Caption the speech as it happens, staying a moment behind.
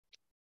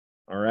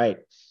All right.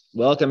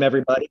 Welcome,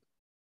 everybody.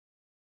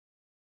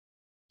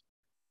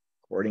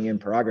 Recording in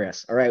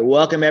progress. All right.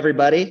 Welcome,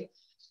 everybody,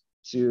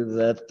 to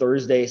the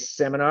Thursday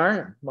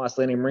seminar, Moss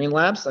Landing Marine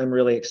Labs. I'm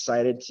really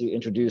excited to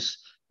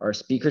introduce our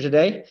speaker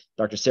today,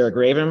 Dr. Sarah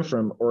Gravem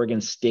from Oregon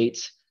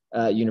State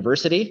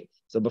University.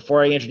 So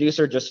before I introduce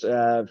her, just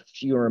a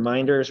few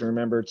reminders.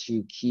 Remember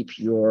to keep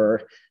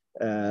your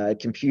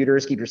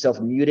computers, keep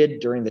yourself muted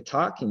during the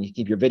talk, and you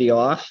keep your video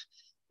off.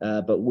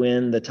 But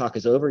when the talk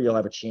is over, you'll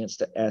have a chance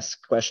to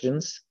ask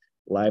questions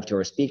live to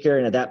our speaker.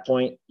 And at that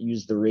point,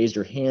 use the raise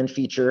your hand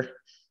feature.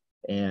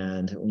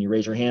 And when you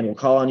raise your hand, we'll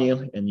call on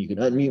you and you can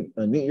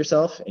unmute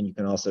yourself. And you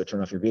can also turn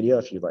off your video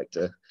if you'd like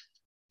to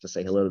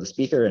say hello to the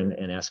speaker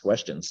and ask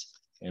questions.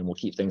 And we'll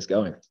keep things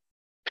going.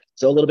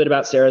 So a little bit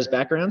about Sarah's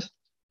background,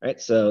 right?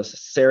 So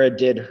Sarah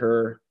did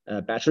her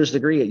bachelor's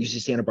degree at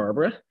UC Santa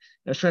Barbara.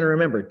 I was trying to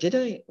remember,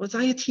 was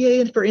I a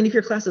TA for any of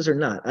your classes or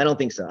not? I don't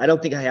think so. I don't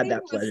think I had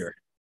that pleasure.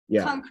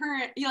 Yeah.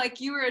 Concurrent,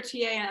 you were a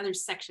TA in other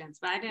sections,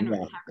 but I didn't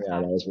really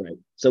have that was right.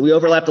 So we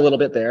overlapped a little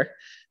bit there.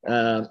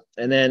 And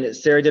then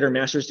Sarah did her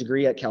master's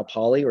degree at Cal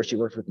Poly, where she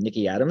worked with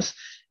Nikki Adams,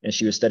 and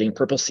she was studying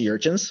purple sea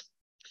urchins.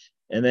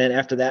 And then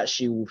after that,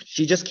 she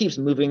just keeps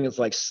moving. It's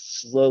like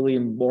slowly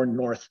more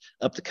north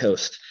up the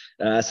coast.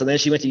 So then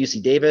she went to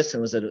UC Davis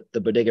and was at the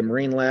Bodega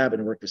Marine Lab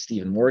and worked with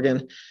Stephen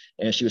Morgan.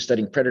 And she was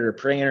studying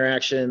predator-prey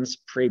interactions,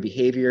 prey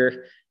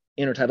behavior,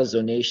 intertidal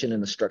zonation,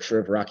 and the structure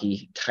of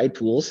rocky tide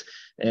pools,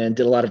 and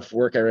did a lot of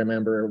work, I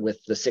remember,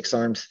 with the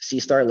six-armed sea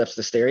star,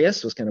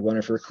 Leptosterias, was kind of one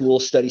of her cool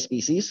study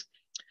species.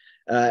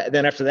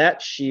 Then after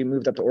that, she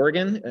moved up to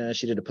Oregon.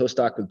 She did a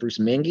postdoc with Bruce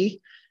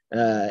Mengi,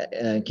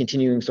 and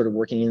continuing sort of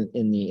working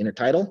in the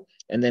intertidal.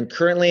 And then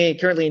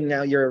currently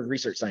now you're a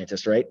research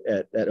scientist, right,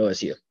 at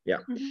OSU? Yeah.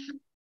 Mm-hmm.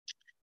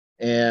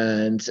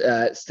 And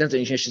since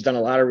then, she's done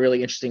a lot of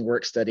really interesting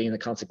work studying the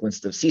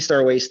consequences of sea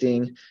star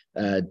wasting,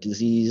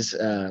 disease,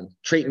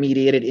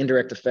 trait-mediated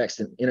indirect effects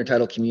in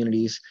intertidal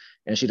communities.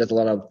 And she does a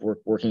lot of work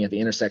working at the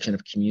intersection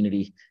of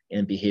community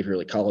and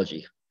behavioral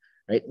ecology,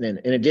 right? And then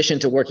in addition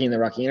to working in the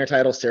rocky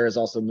intertidal, Sarah's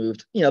also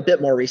moved, a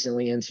bit more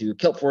recently into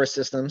kelp forest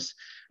systems,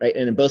 right?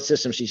 And in both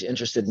systems, she's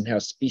interested in how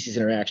species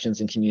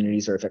interactions in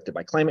communities are affected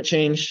by climate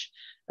change,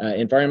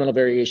 environmental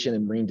variation,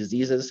 and marine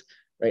diseases,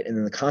 right? And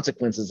then the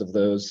consequences of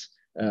those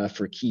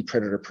for key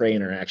predator-prey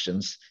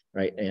interactions,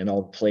 right? And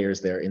all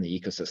players there in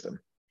the ecosystem.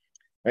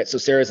 Right, so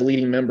Sarah is a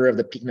leading member of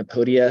the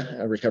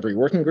Pycnopodia Recovery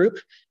Working Group.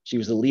 She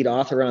was the lead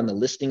author on the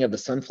listing of the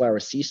sunflower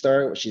sea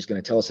star, which she's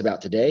going to tell us about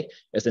today,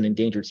 as an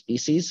endangered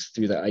species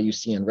through the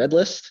IUCN Red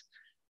List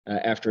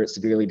after it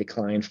severely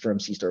declined from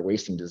sea star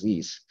wasting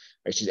disease.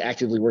 Right, she's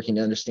actively working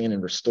to understand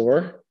and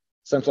restore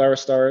sunflower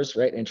stars,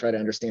 right, and try to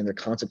understand their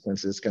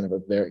consequences, kind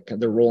of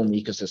their role in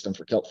the ecosystem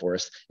for kelp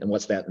forests, and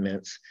what's that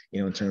meant,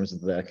 in terms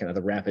of the kind of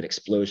the rapid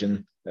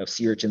explosion of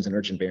sea urchins and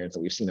urchin barrens that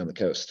we've seen on the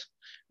coast.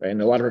 Right?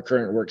 And a lot of her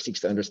current work seeks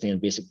to understand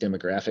basic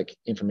demographic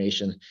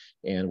information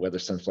and whether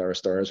sunflower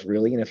stars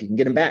really, if you can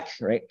get them back,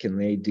 right, can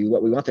they do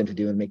what we want them to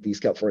do and make these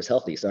kelp forests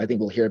healthy? So I think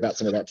we'll hear about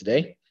some of that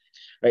today.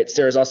 Right,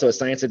 Sarah's also a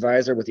science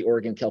advisor with the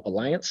Oregon Kelp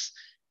Alliance,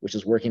 which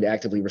is working to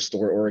actively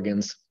restore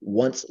Oregon's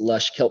once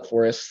lush kelp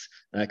forests,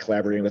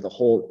 collaborating with a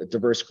whole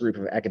diverse group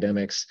of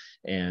academics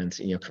and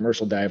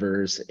commercial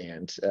divers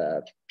and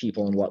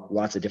people in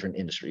lots of different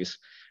industries.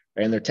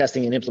 Right? And they're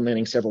testing and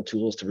implementing several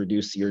tools to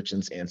reduce sea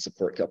urchins and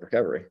support kelp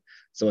recovery.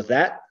 So with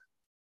that,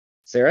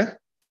 Sarah,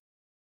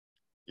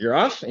 you're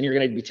off, and you're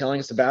going to be telling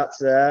us about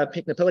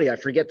Pycnopodia. I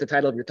forget the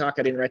title of your talk.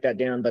 I didn't write that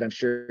down, but I'm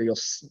sure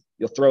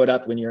you'll throw it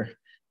up when your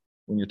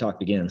talk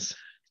begins.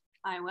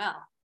 I will.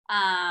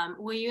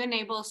 Will you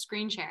enable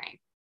screen sharing?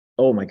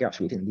 Oh my gosh,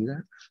 we didn't do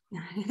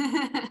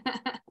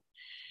that.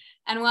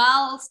 And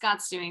while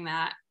Scott's doing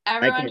that,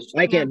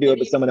 I can't do it,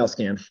 but someone else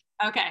can.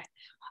 Okay.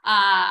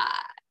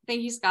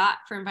 Thank you, Scott,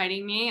 for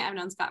inviting me. I've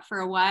known Scott for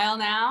a while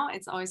now.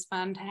 It's always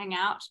fun to hang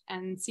out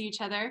and see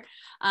each other.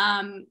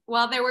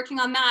 While they're working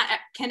on that,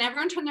 can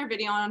everyone turn their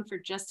video on for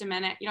just a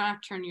minute? You don't have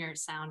to turn your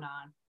sound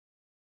on.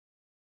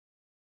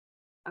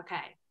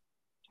 Okay.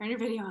 Turn your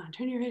video on.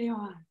 Turn your video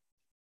on.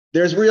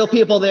 There's real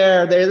people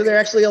there. They're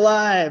actually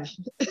alive.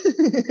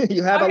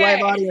 You have a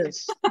live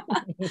audience.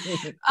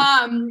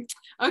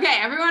 Okay,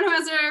 everyone who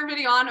has their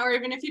video on, or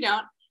even if you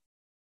don't,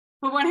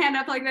 put one hand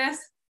up like this,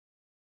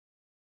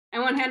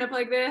 and one hand up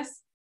like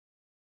this,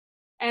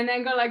 and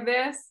then go like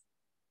this.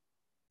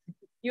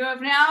 You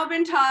have now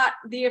been taught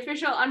the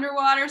official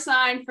underwater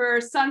sign for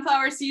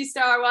sunflower sea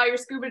star while you're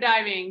scuba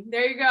diving.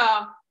 There you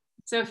go.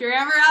 So if you're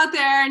ever out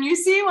there and you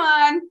see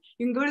one,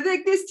 you can go to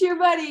like this to your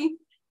buddy,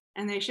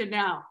 and they should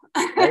know.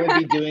 I would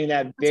be doing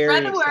that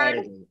very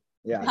excitedly.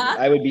 Yeah, huh?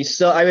 I would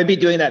be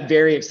doing that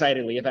very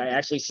excitedly if I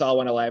actually saw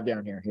one alive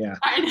down here. Yeah.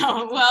 I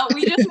know. Well,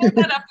 we just made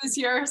that up this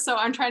year, so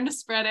I'm trying to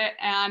spread it,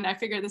 and I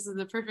figure this is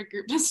the perfect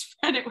group to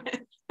spread it with.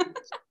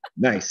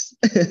 Nice.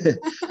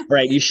 All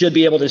right, you should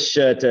be able to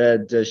share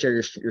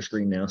your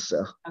screen now.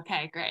 So.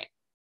 Okay, great.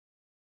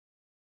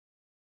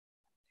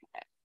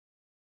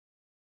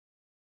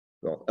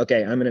 Cool.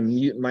 Okay, I'm going to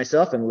mute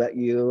myself and let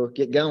you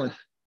get going.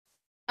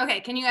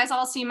 Okay, can you guys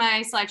all see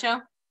my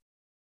slideshow?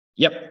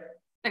 Yep.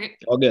 Okay.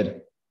 All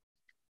good.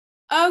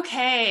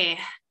 Okay.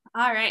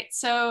 All right.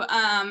 So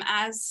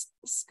as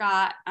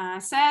Scott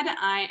said,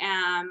 I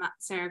am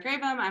Sarah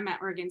Gravem. I'm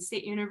at Oregon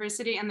State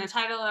University, and the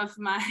title of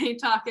my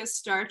talk is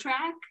Star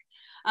Trek,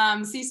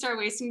 Sea Star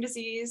Wasting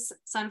Disease,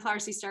 Sunflower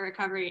Sea Star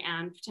Recovery,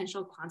 and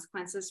Potential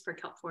Consequences for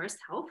Kelp Forest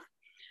Health.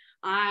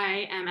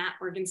 I am at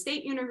Oregon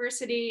State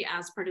University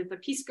as part of the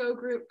PESCO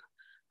group.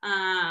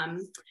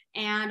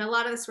 And a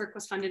lot of this work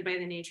was funded by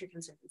the Nature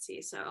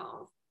Conservancy. So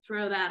I'll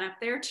throw that up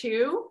there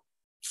too.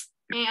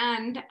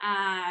 And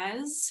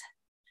as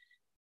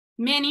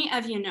many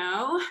of you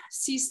know,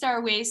 sea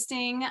star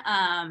wasting,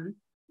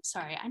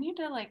 sorry, I need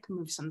to like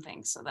move some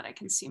things so that I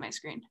can see my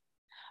screen.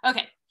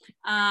 Okay,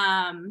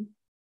 hide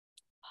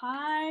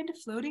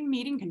floating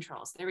meeting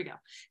controls, there we go.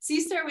 Sea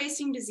star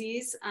wasting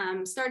disease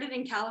started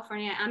in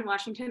California and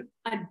Washington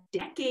a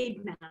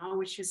decade now,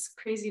 which is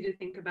crazy to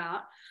think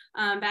about.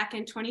 Back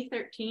in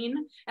 2013,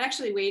 it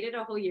actually waited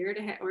a whole year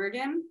to hit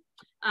Oregon.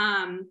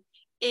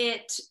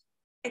 It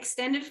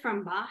extended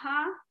from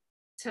Baja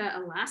to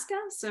Alaska,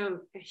 so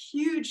a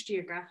huge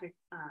geographic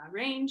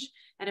range.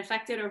 It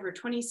affected over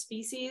 20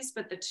 species,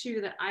 but the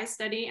two that I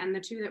study and the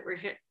two that were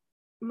hit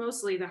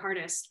mostly the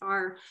hardest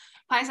are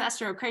Pais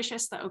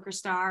asterocratius, the ochre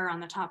star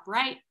on the top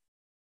right,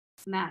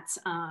 and that's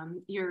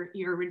your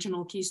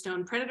original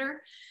keystone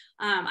predator.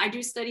 I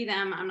do study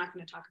them. I'm not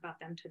going to talk about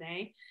them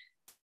today,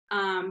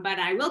 but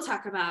I will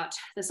talk about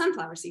the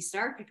sunflower sea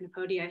star,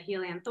 Pycnopodia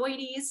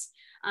helianthoides,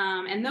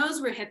 and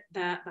those were hit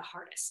the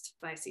hardest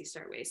by sea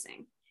star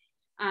wasting.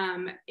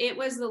 It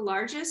was the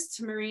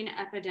largest marine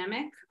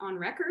epidemic on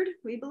record,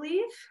 we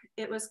believe.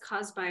 It was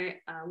caused by,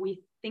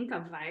 we think,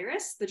 a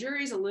virus. The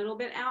jury's a little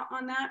bit out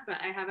on that,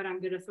 but I have it on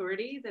good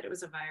authority that it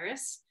was a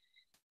virus.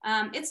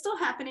 It's still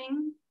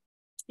happening.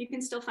 You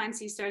can still find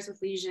sea stars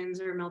with lesions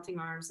or melting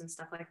arms and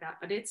stuff like that,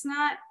 but it's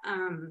not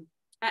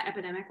at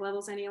epidemic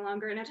levels any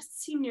longer, and it doesn't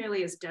seem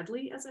nearly as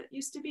deadly as it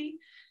used to be.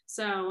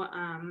 So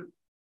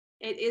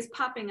it is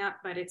popping up,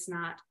 but it's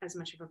not as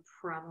much of a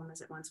problem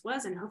as it once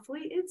was, and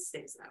hopefully it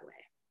stays that way.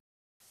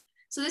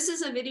 So this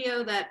is a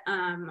video that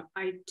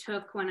I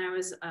took when I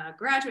was a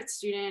graduate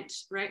student,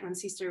 right when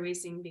sea star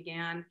wasting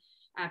began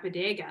at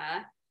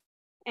Bodega.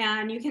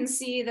 And you can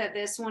see that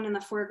this one in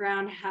the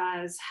foreground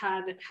has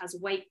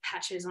white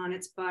patches on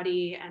its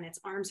body, and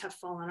its arms have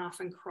fallen off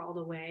and crawled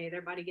away.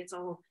 Their body gets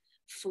all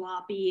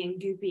floppy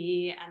and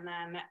goopy, and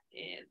then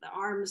the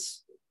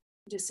arms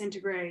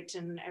disintegrate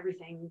and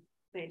everything,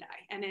 they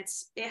die. And it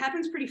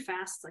happens pretty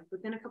fast, like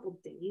within a couple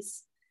of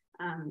days.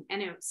 And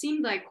it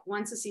seemed like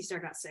once a sea star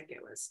got sick,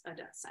 it was a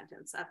death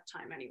sentence at the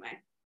time anyway.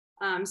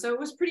 So it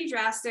was pretty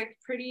drastic,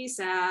 pretty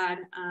sad,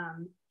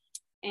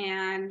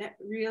 and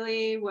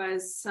really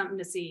was something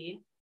to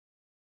see.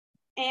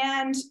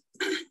 And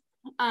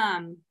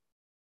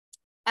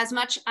as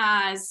much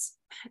as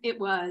it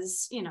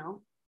was, you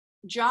know,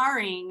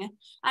 jarring,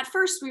 at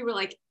first we were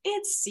like,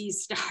 it's sea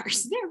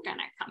stars, they're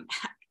gonna come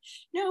back,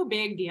 no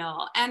big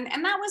deal. And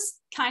that was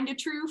kind of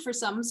true for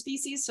some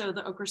species. So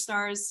the ochre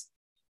stars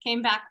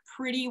came back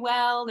pretty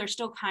well. They're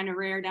still kind of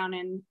rare down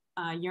in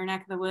your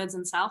neck of the woods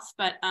and south,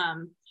 but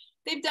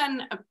they've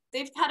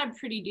had a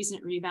pretty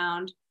decent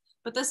rebound.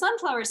 But the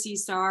sunflower sea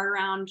star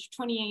around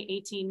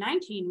 2018,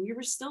 19, we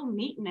were still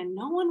meeting and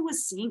no one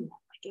was seeing them.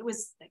 Like it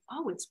was like,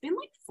 oh, it's been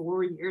like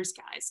 4 years,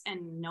 guys,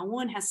 and no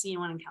one has seen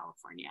one in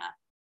California.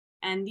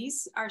 And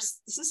this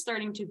is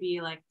starting to be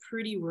like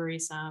pretty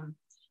worrisome,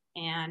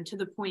 and to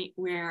the point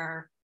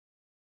where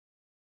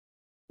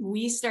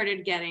we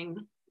started getting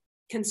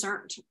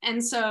concerned.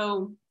 And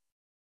so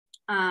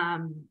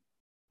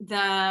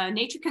the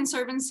Nature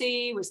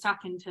Conservancy was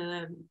talking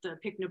to the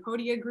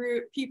Pycnopodia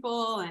group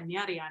people and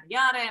yada, yada,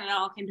 yada. And it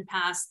all came to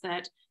pass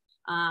that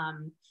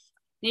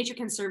Nature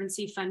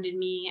Conservancy funded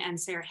me and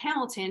Sarah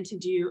Hamilton to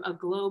do a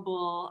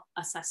global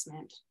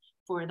assessment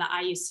for the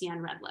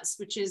IUCN Red List,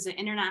 which is the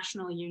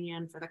International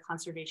Union for the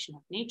Conservation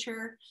of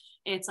Nature.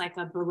 It's like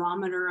a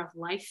barometer of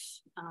life.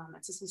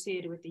 It's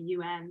associated with the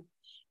UN.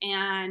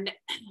 And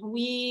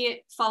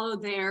we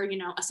followed their, you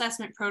know,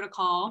 assessment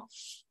protocol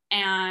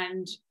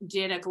and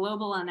did a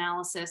global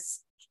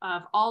analysis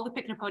of all the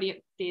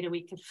Pycnopodia data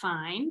we could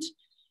find.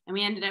 And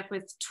we ended up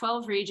with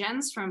 12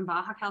 regions from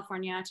Baja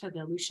California to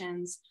the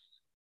Aleutians.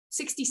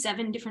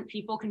 67 different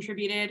people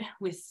contributed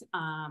with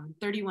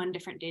 31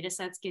 different data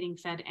sets getting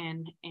fed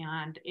in,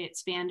 and it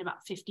spanned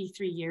about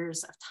 53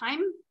 years of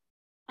time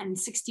and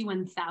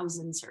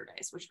 61,000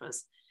 surveys, which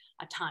was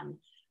a ton.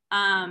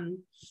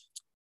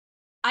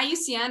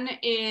 IUCN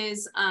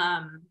is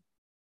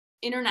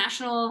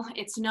international.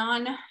 It's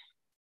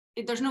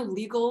there's no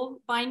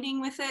legal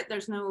binding with it.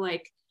 There's no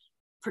like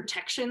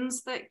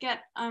protections that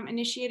get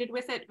initiated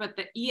with it, but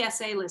the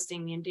ESA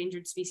listing, the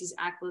Endangered Species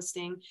Act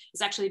listing,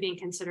 is actually being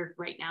considered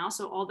right now.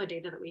 So all the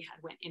data that we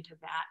had went into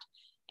that.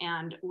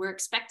 And we're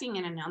expecting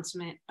an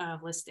announcement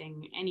of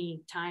listing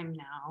any time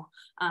now.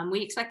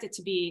 We expect it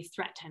to be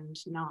threatened,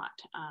 not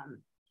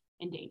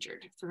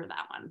endangered through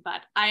that one,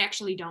 but I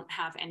actually don't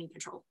have any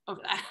control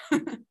over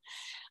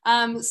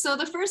that. So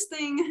the first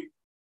thing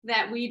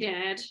that we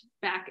did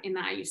back in the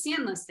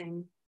IUCN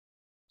listing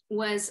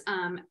was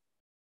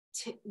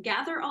to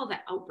gather all the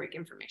outbreak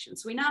information.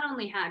 So we not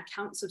only had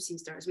counts of sea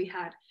stars, we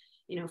had,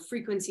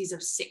 frequencies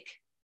of sick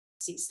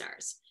sea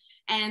stars.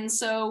 And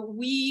so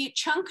we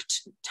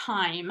chunked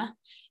time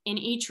in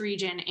each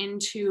region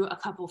into a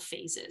couple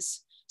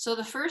phases. So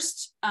the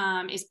first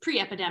is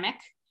pre-epidemic,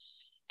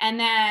 and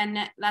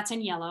then that's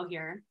in yellow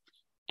here.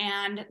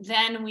 And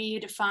then we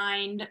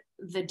defined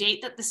the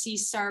date that the sea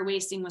star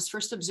wasting was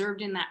first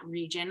observed in that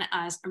region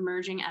as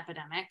emerging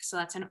epidemic. So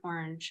that's in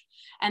orange.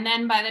 And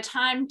then by the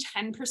time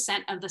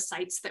 10% of the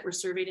sites that were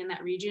surveyed in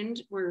that region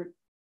were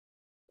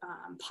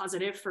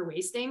positive for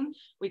wasting,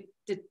 we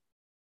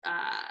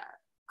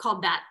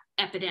called that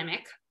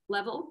epidemic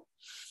level.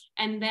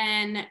 And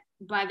then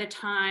by the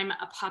time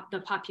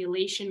the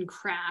population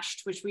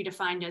crashed, which we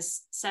defined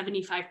as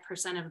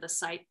 75% of the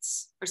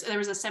sites, or there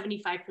was a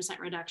 75%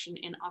 reduction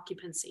in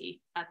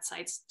occupancy at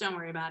sites, don't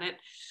worry about it.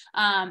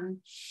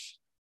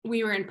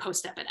 We were in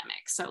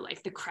post-epidemic, so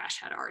like the crash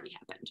had already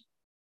happened.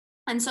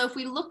 And so if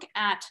we look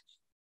at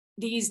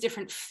these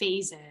different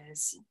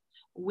phases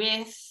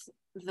with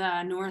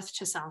the north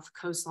to south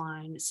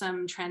coastline,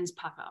 some trends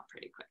pop out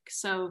pretty quick.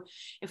 So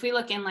if we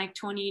look in like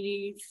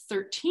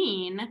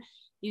 2013,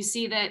 you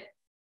see that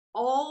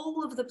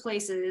all of the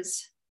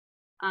places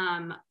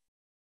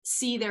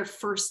see their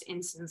first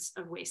instance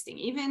of wasting,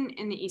 even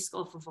in the East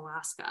Gulf of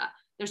Alaska.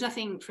 There's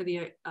nothing for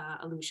the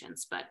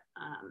Aleutians, but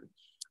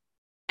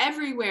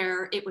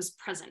everywhere it was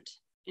present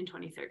in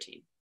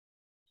 2013.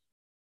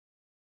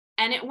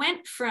 And it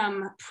went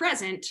from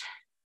present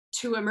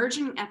to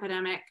emerging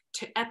epidemic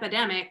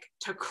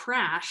to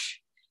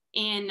crash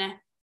in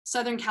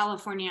Southern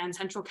California and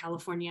Central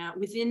California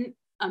within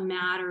a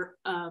matter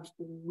of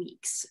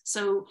weeks.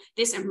 So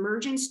this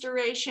emergence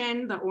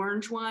duration, the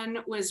orange one,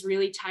 was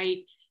really tight.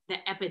 The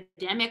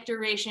epidemic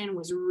duration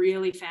was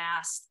really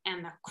fast,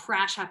 and the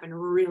crash happened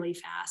really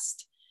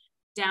fast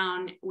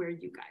down where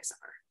you guys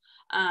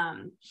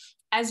are.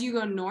 As you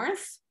go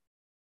north,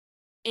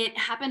 it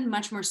happened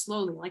much more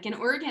slowly. Like in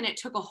Oregon, it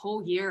took a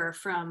whole year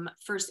from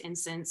first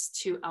instance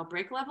to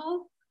outbreak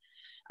level.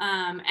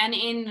 And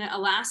in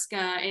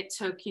Alaska, it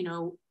took,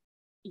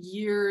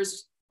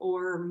 years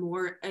or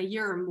more, a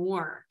year or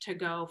more to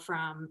go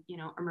from,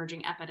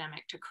 emerging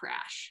epidemic to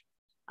crash,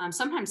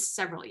 sometimes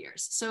several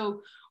years.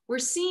 So we're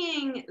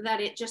seeing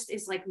that it just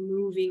is like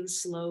moving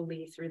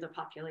slowly through the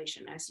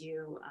population as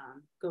you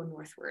go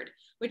northward,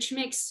 which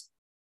makes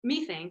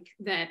me think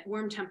that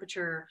warm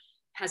temperature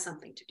has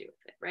something to do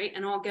with it, right?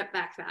 And I'll get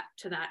back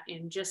to that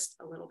in just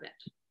a little bit.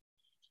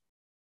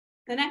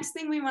 The next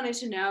thing we wanted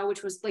to know,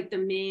 which was like the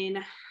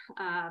main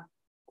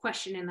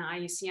question in the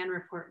IUCN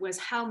report, was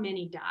how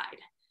many died?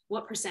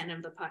 What percent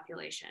of the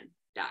population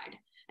died?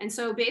 And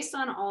so based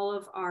on all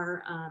of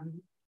our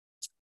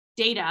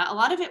data, a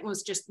lot of it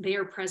was just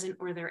they're present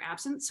or they're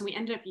absent. So we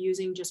ended up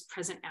using just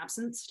present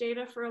absence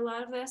data for a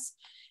lot of this,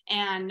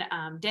 and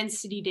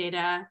density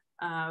data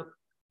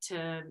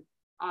to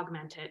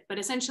augment it. But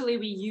essentially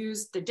we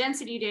used the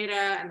density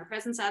data and the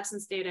presence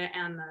absence data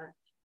and the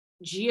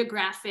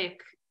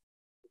geographic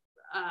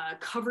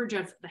coverage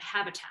of the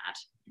habitat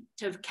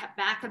to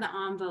back of the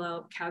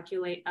envelope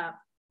calculate up,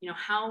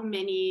 how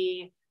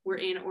many were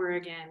in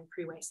Oregon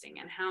pre-wasting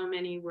and how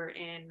many were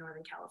in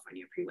Northern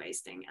California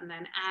pre-wasting, and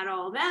then add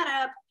all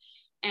that up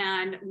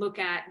and look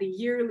at the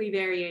yearly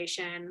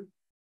variation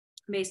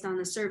based on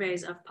the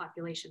surveys of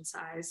population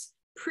size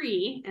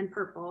pre in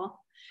purple,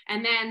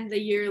 and then the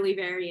yearly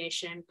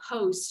variation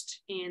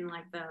post in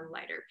like the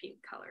lighter pink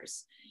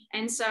colors.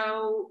 And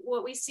so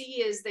what we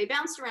see is they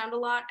bounced around a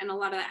lot, and a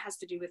lot of that has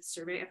to do with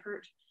survey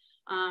effort.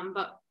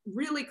 But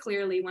really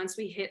clearly, once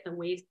we hit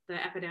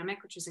the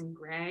epidemic, which is in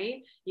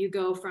gray, you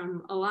go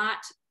from a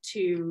lot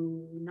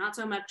to not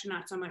so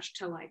much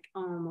to like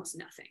almost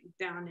nothing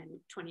down in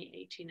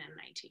 2018 and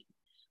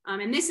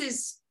 19. And this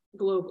is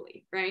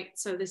globally, right?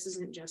 So this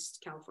isn't just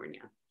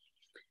California.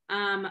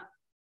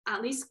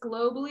 At least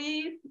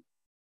globally,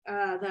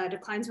 the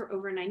declines were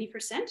over 90%,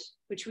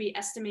 which we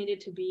estimated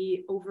to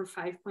be over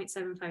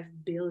 5.75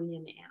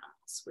 billion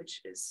animals,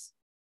 which is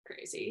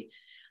crazy.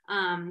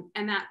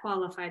 And that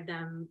qualified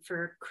them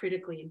for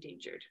critically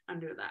endangered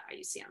under the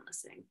IUCN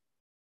listing.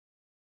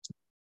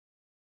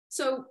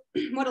 So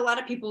what a lot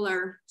of people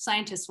are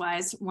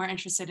scientist-wise more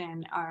interested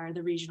in are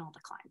the regional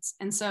declines.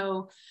 And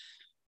so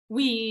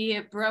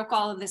we broke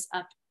all of this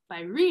up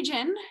by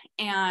region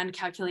and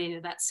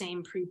calculated that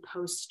same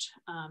pre-post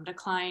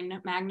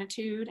decline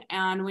magnitude.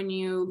 And when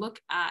you look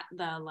at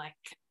the like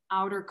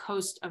outer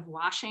coast of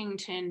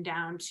Washington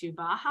down to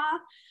Baja,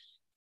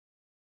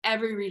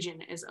 every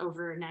region is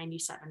over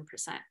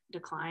 97%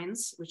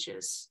 declines, which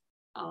is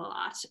a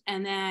lot.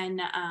 And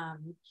then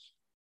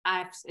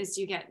as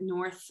you get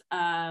north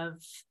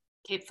of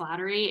Cape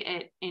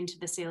Flattery into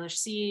the Salish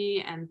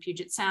Sea and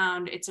Puget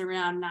Sound, it's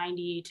around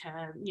 90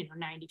 to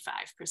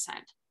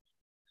 95%.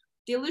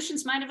 The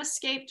Aleutians might have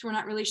escaped. We're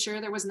not really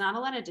sure. There was not a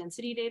lot of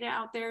density data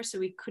out there, so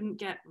we couldn't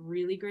get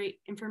really great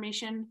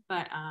information,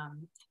 but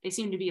they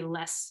seem to be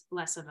less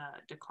of a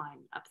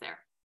decline up there.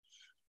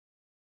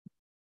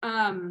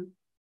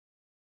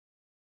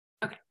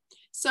 Okay,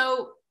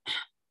 so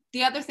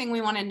the other thing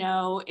we want to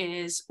know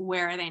is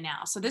where are they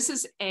now? So this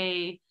is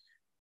a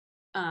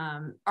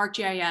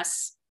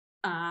ArcGIS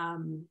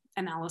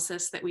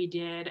analysis that we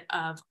did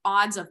of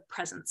odds of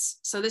presence.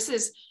 So this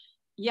is,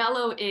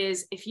 yellow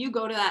is if you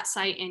go to that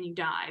site and you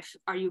dive,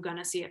 are you going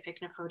to see a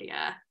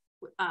Pycnopodia?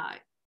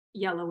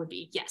 Yellow would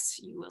be yes,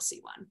 you will see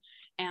one.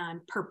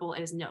 And purple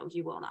is no,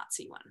 you will not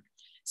see one.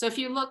 So if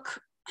you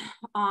look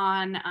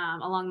on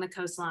along the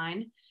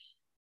coastline,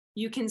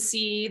 you can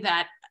see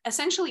that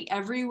essentially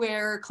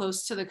everywhere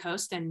close to the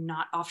coast and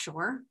not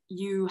offshore,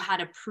 you had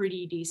a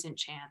pretty decent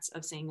chance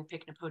of seeing a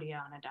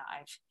Pycnopodia on a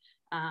dive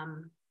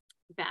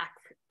back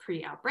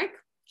pre-outbreak.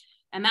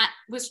 And that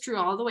was true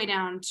all the way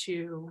down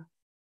to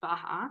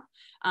Baja,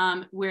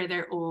 where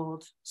their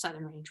old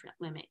southern range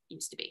limit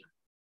used to be.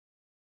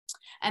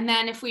 And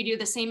then if we do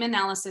the same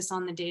analysis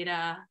on the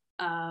data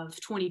of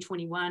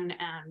 2021,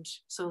 and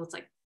so it's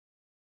like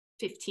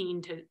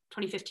 2015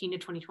 to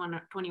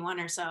 2021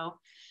 or so,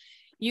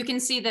 you can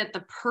see that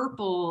the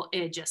purple,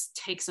 it just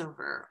takes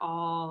over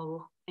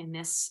all in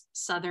this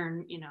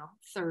southern,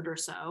 third or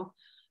so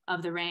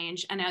of the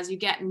range. And as you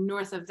get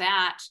north of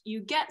that,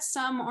 you get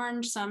some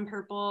orange, some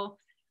purple,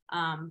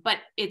 but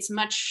it's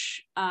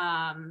much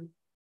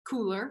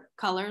cooler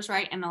colors,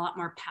 right? And a lot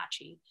more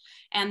patchy.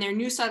 And their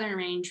new southern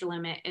range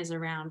limit is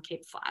around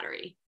Cape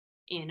Flattery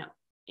in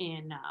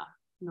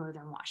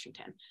northern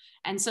Washington.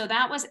 And so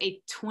that was a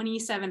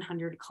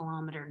 2,700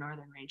 kilometer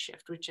northern range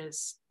shift, which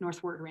is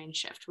northward range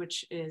shift,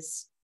 which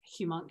is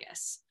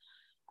humongous.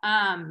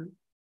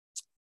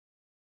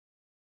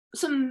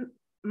 Some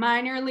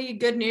minorly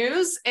good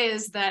news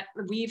is that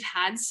we've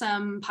had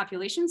some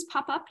populations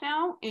pop up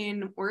now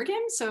in Oregon.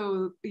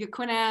 So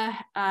Yaquina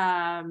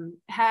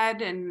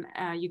Head and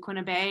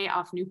Yaquina Bay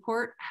off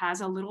Newport has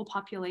a little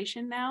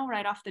population now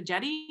right off the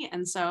jetty.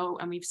 And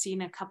we've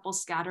seen a couple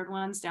scattered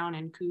ones down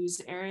in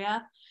Coos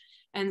area.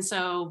 And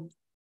so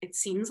it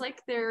seems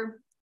like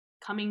they're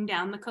coming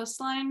down the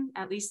coastline,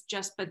 at least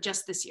just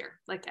this year.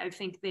 Like I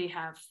think they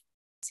have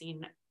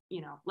seen,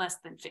 less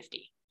than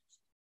 50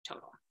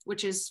 total,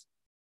 which is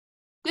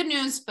good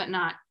news, but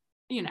not,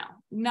 we're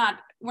not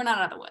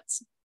out of the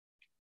woods.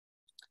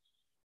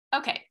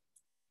 Okay,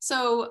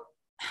 so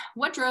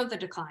what drove the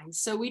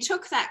declines? So we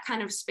took that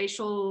kind of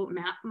spatial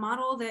map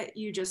model that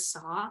you just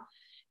saw,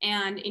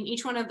 and in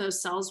each one of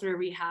those cells where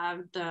we have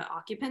the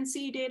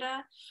occupancy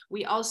data,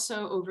 we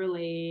also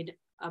overlaid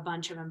a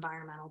bunch of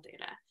environmental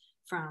data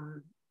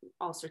from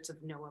all sorts of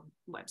NOAA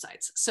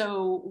websites.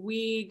 So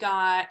we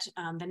got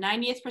the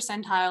 90th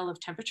percentile of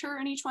temperature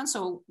in each one.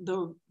 So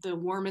the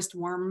warmest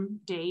warm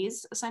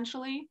days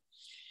essentially,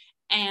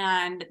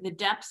 and the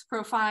depth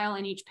profile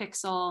in each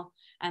pixel,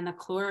 and the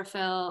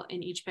chlorophyll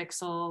in each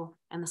pixel,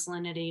 and the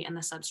salinity and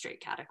the substrate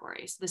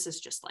categories. This is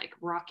just like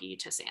rocky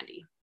to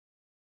sandy.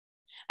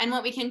 And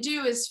what we can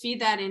do is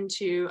feed that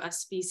into a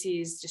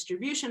species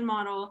distribution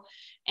model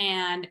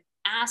and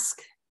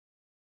ask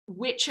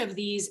which of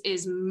these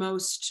is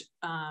most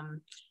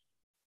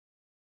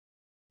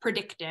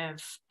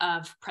predictive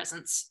of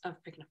presence of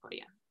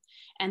Pycnopodia.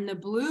 And the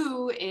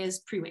blue is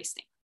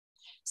pre-wasting.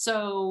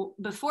 So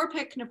before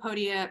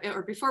Pycnopodia,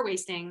 or before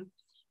wasting,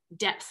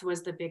 depth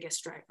was the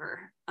biggest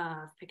driver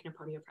of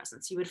Pycnopodia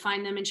presence. You would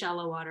find them in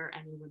shallow water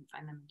and you wouldn't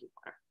find them in deep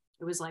water.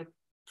 It was like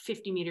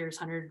 50 meters,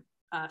 100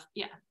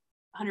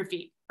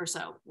 feet or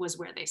so was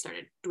where they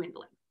started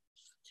dwindling.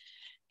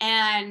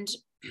 And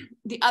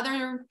the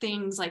other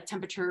things like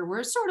temperature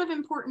were sort of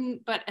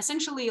important, but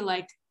essentially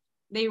like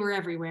they were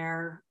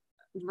everywhere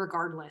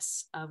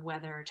regardless of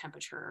whether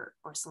temperature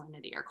or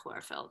salinity or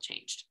chlorophyll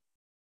changed.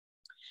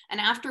 And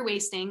after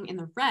wasting in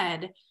the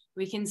red,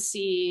 we can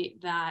see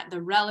that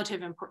the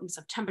relative importance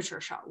of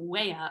temperature shot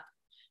way up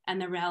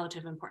and the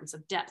relative importance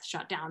of depth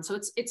shot down. So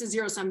it's a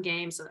zero-sum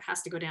game, so it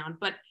has to go down.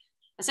 But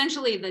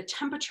essentially the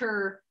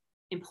temperature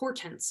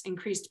importance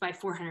increased by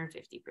 450%.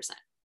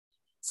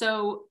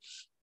 So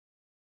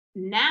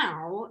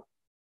now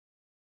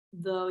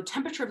the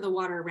temperature of the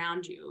water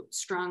around you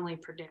strongly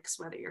predicts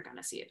whether you're going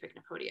to see a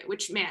Pycnopodia,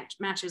 which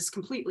matches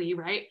completely,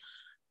 right,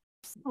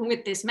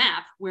 with this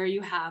map where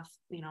you have,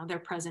 they're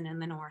present in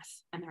the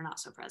north and they're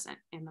not so present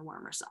in the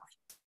warmer south.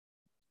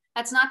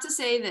 That's not to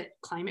say that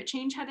climate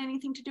change had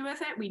anything to do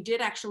with it. We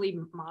did actually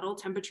model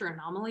temperature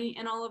anomaly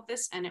in all of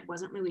this, and it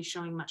wasn't really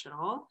showing much at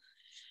all.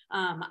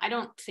 I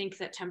don't think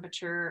that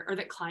temperature or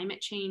that climate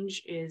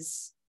change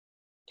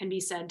can be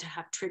said to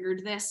have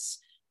triggered this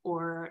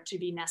or to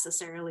be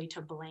necessarily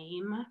to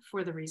blame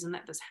for the reason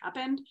that this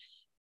happened.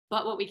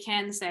 But what we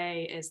can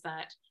say is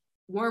that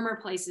warmer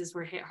places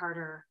were hit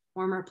harder,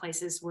 warmer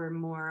places were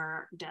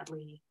more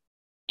deadly,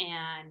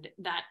 and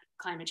that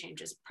climate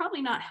change is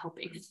probably not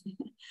helping,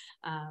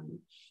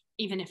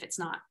 even if it's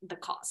not the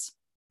cause.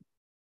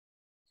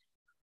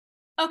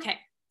 Okay,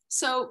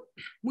 so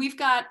we've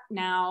got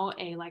now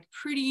a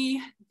pretty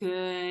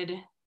good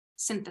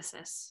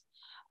synthesis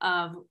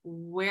of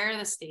where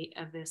the state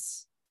of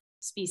this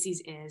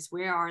species is,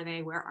 where are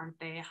they, where aren't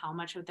they, how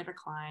much of the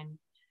decline.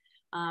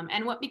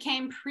 And what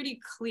became pretty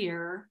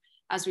clear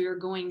as we were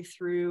going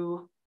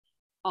through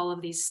all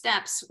of these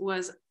steps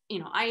was,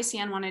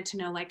 IUCN wanted to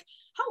know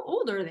How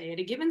old are they at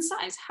a given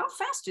size? How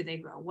fast do they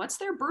grow? What's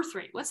their birth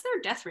rate? What's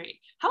their death rate?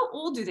 How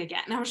old do they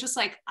get? And I was just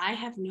like, I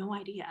have no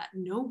idea.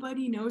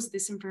 Nobody knows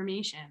this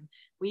information.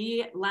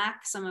 We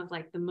lack some of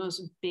like the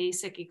most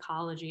basic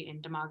ecology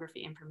and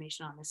demography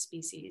information on this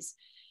species.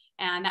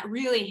 And that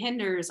really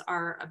hinders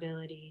our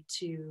ability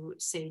to,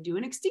 say, do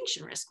an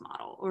extinction risk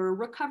model or a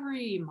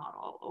recovery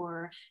model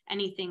or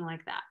anything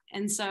like that.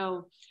 And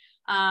so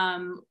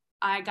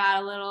I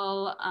got a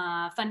little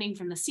funding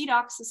from the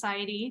CDOC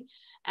Society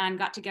and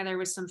got together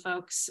with some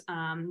folks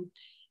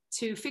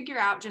to figure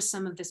out just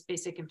some of this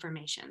basic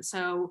information.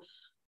 So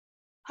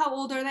how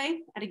old are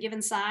they at a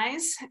given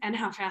size, and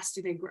how fast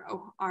do they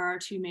grow are our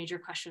two major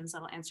questions that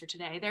I'll answer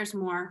today. There's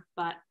more,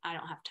 but I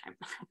don't have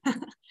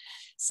time.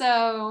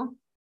 So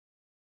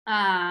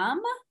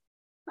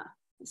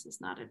this is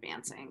not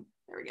advancing.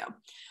 There we go.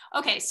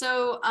 Okay,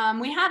 so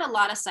we had a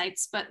lot of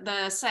sites, but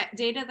the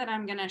data that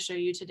I'm going to show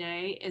you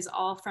today is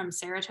all from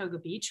Saratoga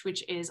Beach,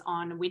 which is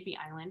on Whidbey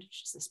Island,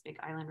 which is this big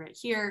island right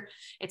here.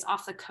 It's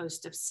off the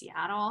coast of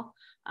Seattle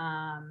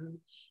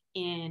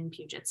in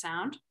Puget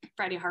Sound.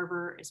 Friday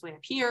Harbor is way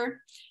up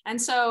here. And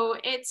so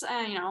it's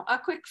you know, a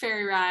quick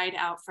ferry ride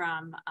out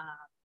from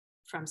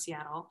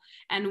Seattle.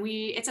 And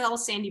it's all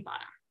sandy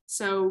bottom.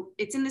 So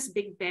it's in this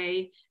big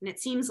bay, and it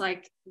seems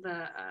like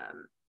the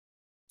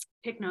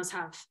Picnos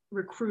have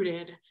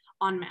recruited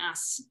en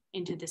masse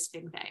into this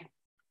big bay.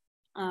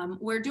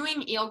 We're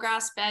doing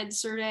eelgrass bed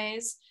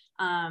surveys.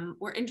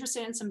 We're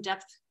interested in some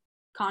depth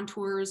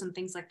contours and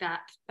things like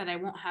that, but I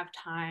won't have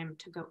time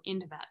to go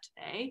into that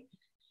today.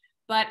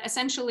 But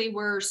essentially,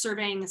 we're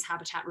surveying this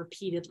habitat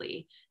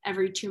repeatedly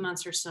every 2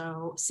 months or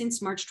so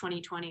since March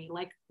 2020.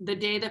 Like the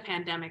day the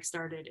pandemic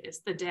started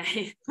is the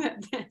day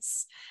that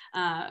this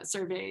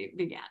survey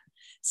began.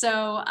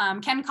 So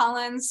Ken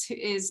Collins, who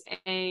is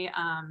a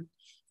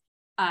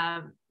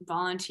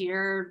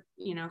volunteer,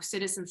 you know,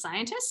 citizen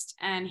scientist,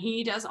 and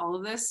he does all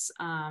of this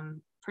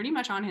pretty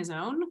much on his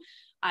own.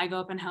 I go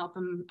up and help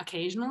him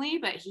occasionally,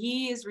 but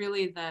he is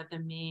really the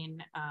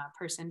main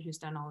person who's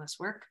done all this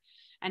work.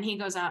 And he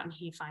goes out and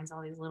he finds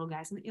all these little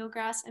guys in the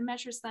eelgrass and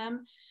measures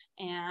them,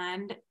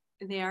 and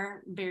they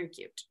are very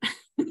cute.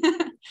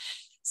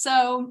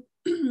 So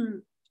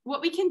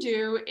what we can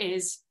do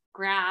is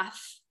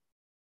graph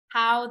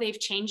how they've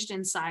changed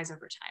in size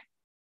over time.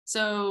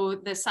 So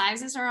the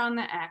sizes are on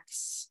the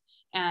X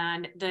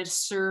and the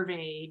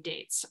survey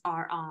dates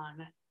are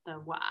on the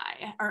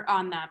Y, or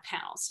on the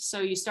panels. So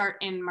you start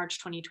in March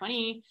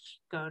 2020,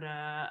 go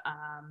to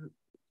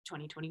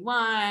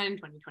 2021,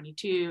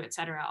 2022, et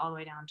cetera, all the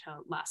way down to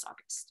last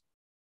August.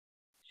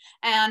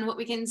 And what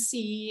we can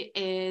see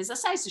is a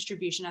size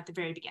distribution at the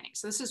very beginning.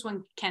 So this is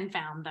when Ken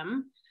found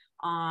them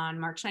on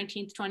March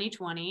 19th,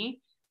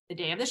 2020, the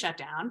day of the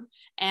shutdown.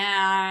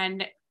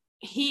 And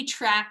he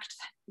tracked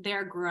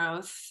their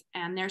growth,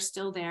 and they're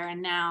still there.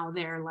 And now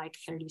they're like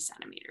 30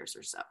 centimeters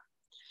or so.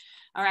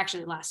 Or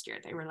actually last year,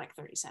 they were like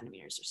 30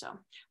 centimeters or so.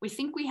 We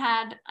think we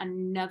had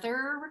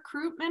another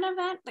recruitment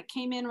event that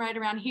came in right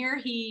around here.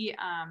 He,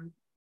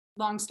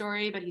 long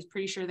story, but he's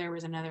pretty sure there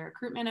was another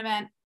recruitment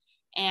event.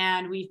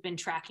 And we've been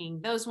tracking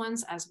those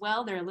ones as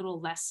well. They're a little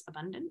less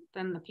abundant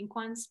than the pink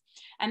ones.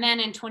 And then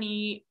in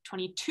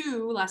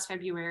 2022, last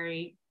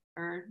February,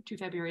 or 2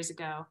 Februarys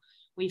ago,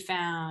 we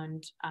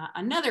found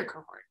another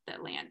cohort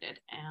that landed.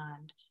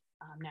 And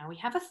now we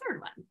have a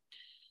third one.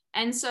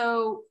 And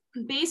so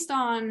based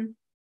on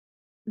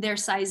their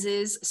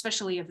sizes,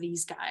 especially of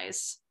these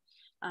guys,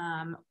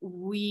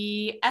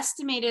 we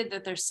estimated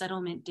that their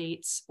settlement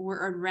dates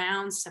were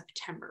around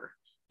September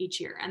each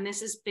year. And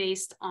this is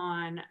based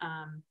on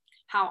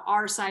how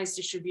our size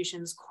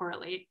distributions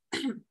correlate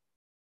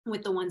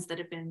with the ones that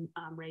have been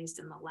raised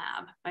in the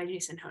lab by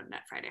Jason Hoden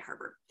at Friday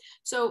Harbor.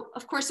 So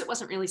of course it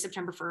wasn't really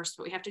September 1st,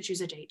 but we have to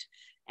choose a date.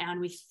 And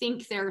we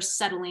think they're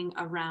settling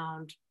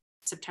around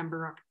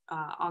September,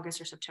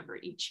 August or September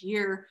each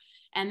year.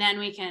 And then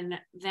we can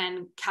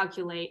then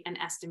calculate an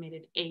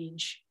estimated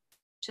age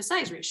to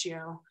size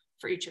ratio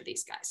for each of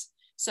these guys.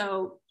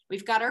 So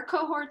we've got our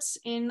cohorts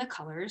in the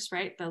colors,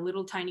 right? The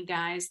little tiny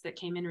guys that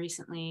came in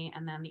recently,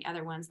 and then the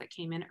other ones that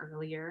came in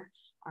earlier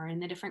are in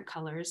the different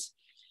colors.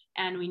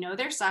 And we know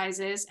their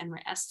sizes, and we're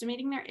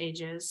estimating their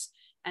ages.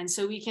 And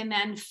so we can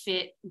then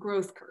fit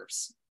growth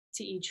curves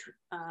to each,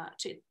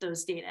 to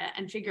those data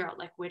and figure out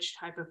like which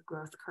type of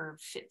growth curve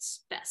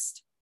fits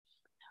best.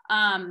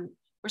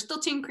 We're still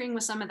tinkering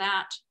with some of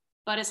that,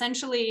 but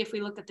essentially if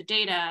we look at the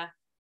data,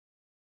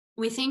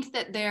 we think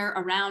that they're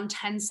around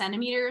 10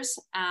 centimeters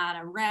at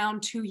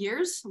around 2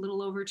 years, a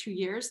little over 2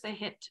 years, they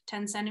hit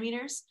 10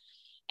 centimeters.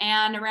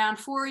 And around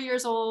 4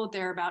 years old,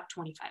 they're about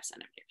 25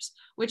 centimeters,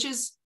 which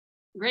is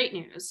great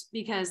news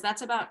because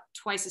that's about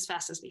twice as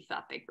fast as we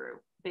thought they grew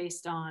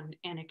based on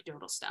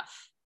anecdotal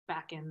stuff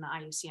back in the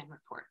IUCN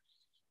report.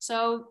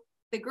 So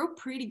they grow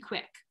pretty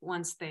quick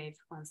once they've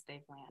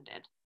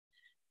landed.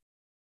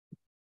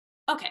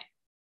 Okay,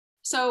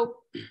 so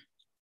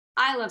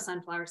I love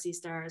sunflower sea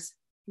stars.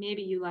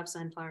 Maybe you love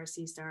sunflower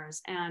sea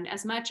stars. And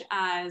as much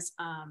as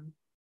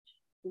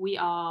we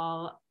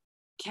all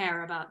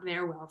care about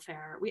their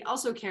welfare, we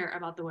also care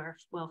about the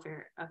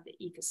welfare of the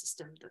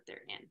ecosystem that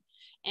they're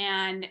in.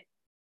 And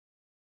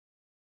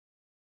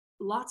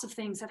lots of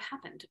things have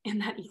happened in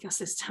that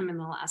ecosystem in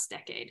the last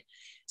decade.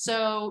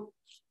 So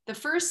the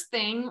first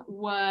thing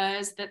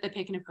was that the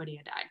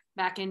Pycnopodia died.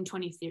 Back in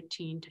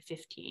 2013 to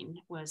 15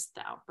 was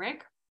the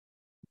outbreak.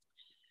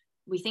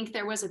 We think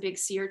there was a big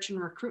sea urchin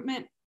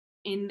recruitment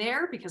in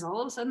there because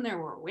all of a sudden there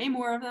were way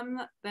more of them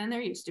than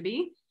there used to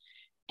be.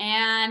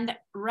 And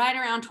right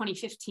around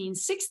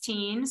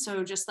 2015-16,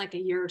 so just like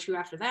a year or two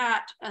after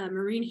that, a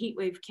marine heat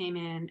wave came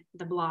in,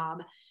 the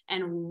blob,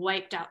 and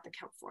wiped out the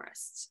kelp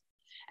forests.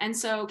 And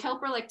so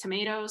kelp are like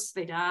tomatoes,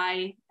 they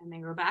die and they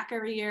grow back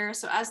every year.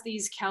 So as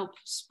these kelp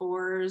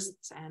spores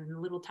and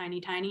little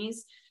tinies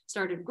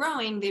started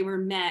growing, they were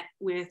met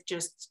with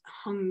just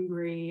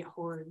hungry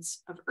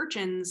hordes of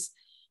urchins,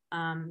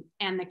 and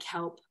the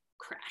kelp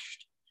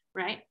crashed,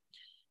 right?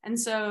 And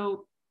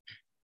so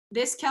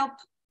this kelp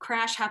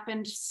crash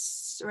happened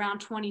around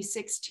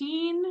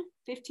 2016,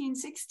 15,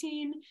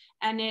 16,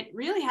 and it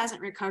really hasn't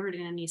recovered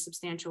in any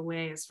substantial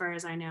way as far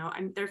as I know.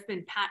 There've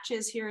been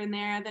patches here and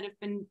there that have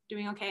been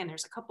doing okay, and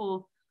there's a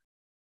couple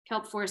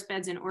kelp forest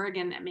beds in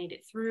Oregon that made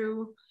it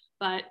through,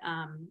 but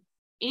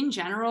in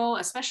general,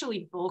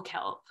 especially bull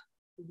kelp,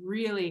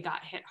 really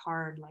got hit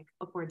hard, like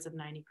upwards of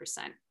 90%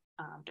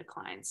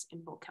 declines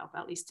in bull kelp,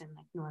 at least in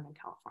like Northern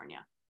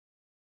California.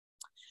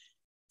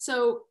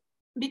 So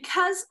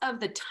because of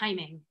the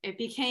timing, it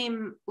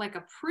became like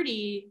a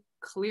pretty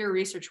clear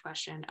research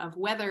question of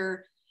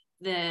whether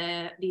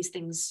these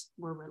things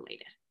were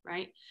related,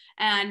 right?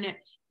 And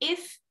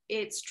if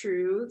it's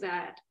true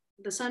that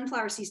the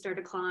sunflower sea star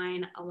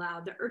decline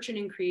allowed the urchin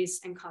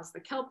increase and caused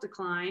the kelp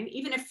decline,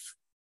 even if,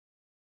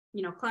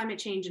 you know, climate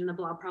change and the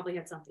blob probably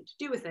had something to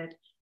do with it,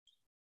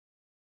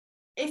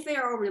 if they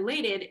are all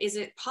related, is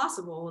it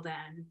possible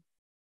then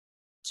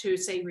to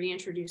say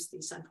reintroduce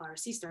these sunflower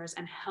sea stars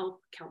and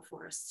help kelp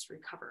forests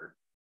recover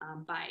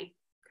by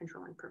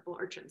controlling purple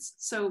urchins?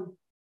 So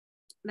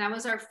that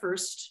was our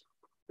first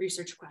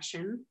research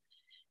question.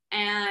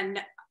 And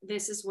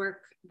this is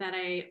work that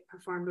I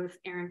performed with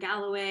Aaron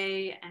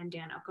Galloway and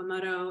Dan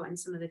Okamoto and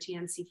some of the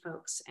TNC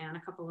folks and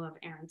a couple of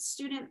Aaron's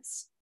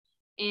students.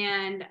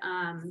 And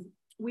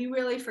we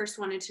really first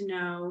wanted to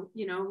know,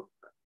 you know,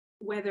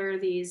 whether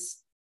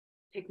these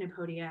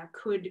Pycnopodia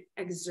could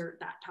exert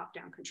that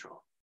top-down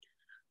control.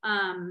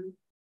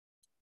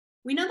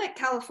 We know that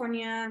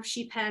California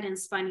sheephead and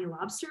spiny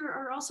lobster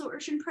are also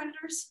urchin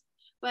predators,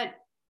 but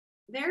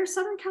they're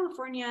Southern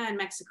California and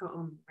Mexico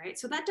only, right?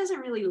 So that doesn't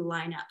really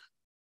line up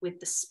with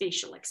the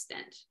spatial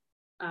extent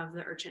of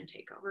the urchin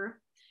takeover.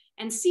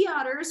 And sea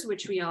otters,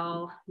 which we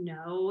all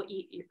know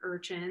eat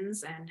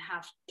urchins and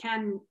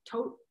can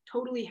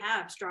totally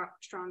have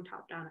strong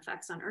top-down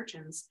effects on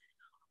urchins,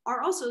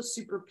 are also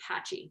super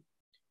patchy,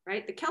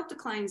 right? The kelp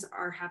declines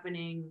are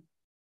happening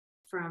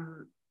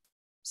from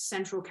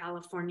Central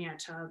California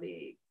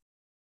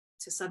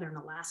to Southern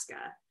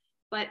Alaska,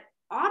 but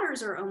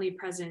otters are only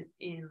present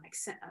in like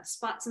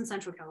spots in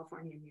Central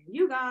California near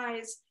you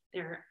guys.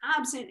 They're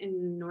absent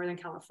in Northern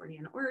California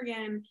and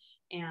Oregon,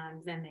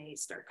 and then they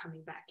start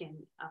coming back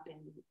up in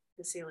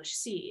the Salish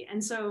Sea.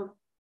 And so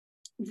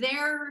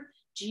their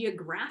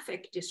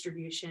geographic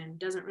distribution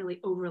doesn't really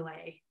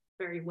overlay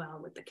very well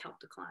with the kelp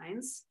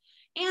declines,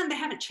 and they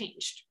haven't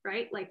changed,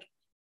 right? Like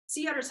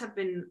sea otters have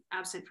been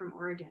absent from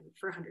Oregon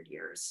for 100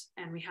 years,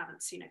 and we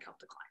haven't seen a kelp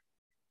decline.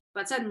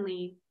 But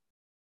suddenly,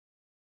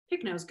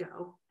 pycnos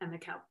go, and the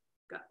kelp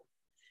go.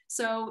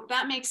 So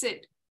that makes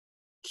it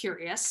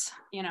curious,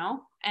 you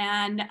know?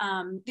 And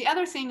the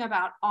other thing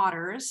about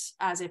otters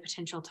as a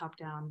potential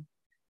top-down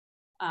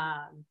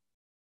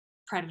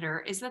predator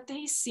is that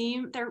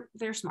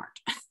they're smart.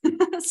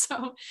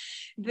 So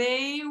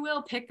they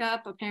will pick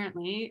up,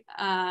 apparently,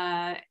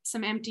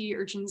 some empty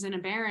urchins in a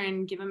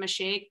barren, give them a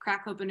shake,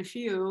 crack open a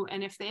few,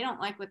 and if they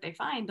don't like what they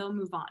find, they'll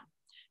move on,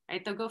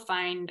 right? They'll go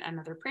find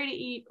another prey to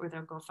eat, or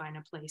they'll go find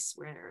a place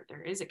where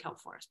there is a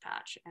kelp forest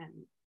patch and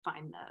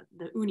find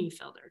the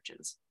uni-filled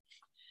urchins.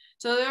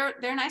 So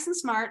they're nice and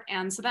smart,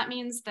 and so that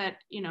means that,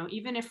 you know,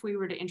 even if we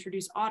were to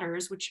introduce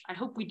otters, which I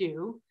hope we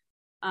do,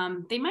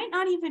 they might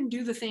not even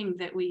do the thing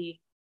that we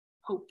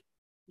hope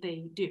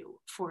they do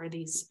for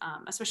these,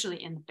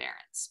 especially in the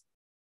barrens.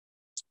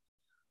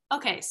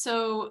 Okay,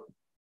 so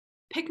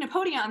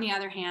Pycnopodia, on the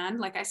other hand,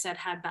 like I said,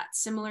 had that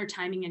similar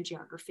timing and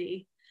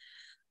geography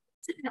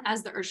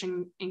as the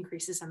urchin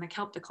increases and the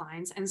kelp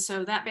declines. And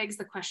so that begs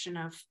the question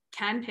of,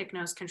 can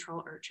pycnos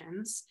control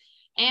urchins?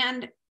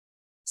 And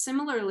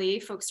similarly,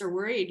 folks are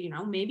worried, you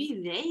know,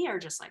 maybe they are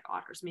just like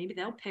otters. Maybe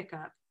they'll pick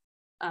up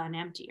an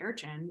empty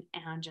urchin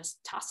and just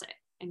toss it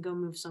and go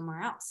move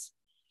somewhere else.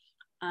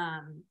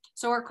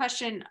 So our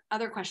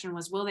other question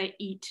was, will they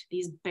eat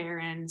these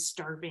barren,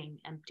 starving,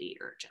 empty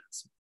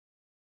urchins?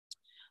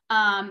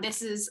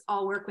 This is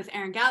all work with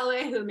Aaron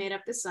Galloway, who made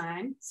up the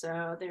sign.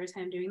 So there's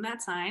him doing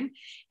that sign.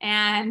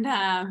 And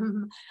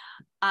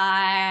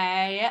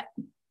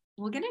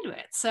we'll get into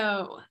it.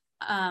 So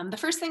the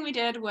first thing we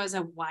did was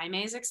a Y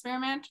maze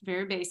experiment,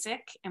 very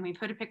basic. And we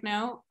put a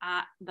pycno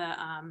at the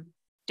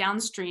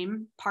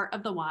downstream part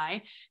of the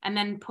Y, and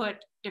then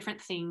put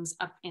different things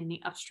up in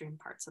the upstream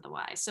parts of the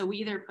Y. So we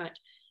either put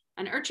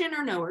an urchin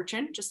or no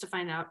urchin, just to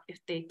find out if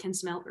they can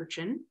smell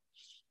urchin.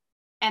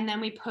 And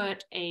then we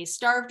put a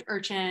starved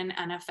urchin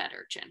and a fed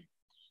urchin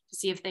to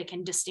see if they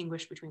can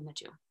distinguish between the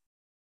two.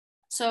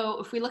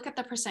 So if we look at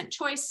the percent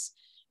choice,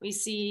 we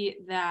see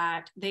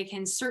that they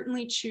can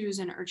certainly choose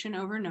an urchin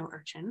over no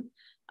urchin.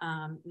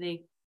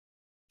 They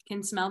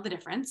can smell the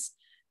difference.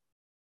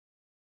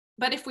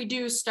 But if we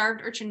do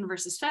starved urchin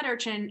versus fed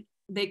urchin,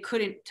 they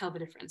couldn't tell the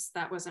difference.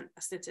 That wasn't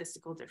a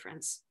statistical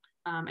difference.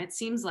 It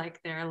seems like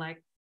they're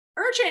like,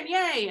 urchin,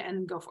 yay,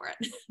 and go for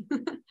it.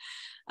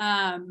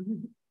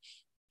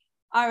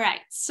 All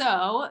right,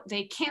 so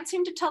they can't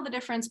seem to tell the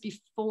difference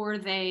before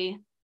they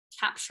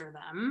capture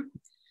them.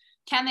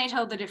 Can they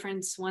tell the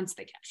difference once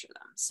they capture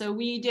them? So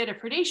we did a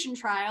predation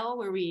trial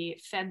where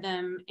we fed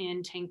them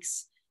in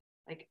tanks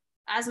like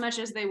as much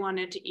as they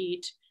wanted to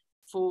eat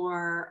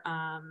for,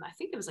 I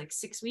think it was like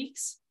 6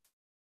 weeks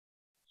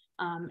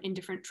in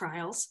different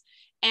trials,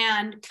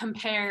 and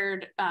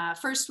compared,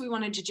 first we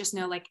wanted to just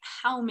know like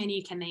how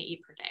many can they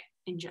eat per day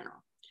in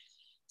general.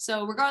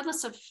 So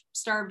regardless of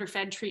starved or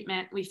fed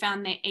treatment, we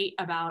found they ate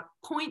about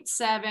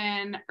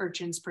 0.7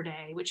 urchins per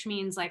day, which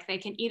means like they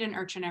can eat an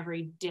urchin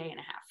every day and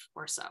a half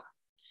or so.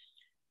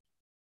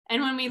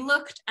 And when we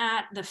looked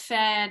at the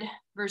fed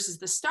versus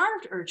the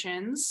starved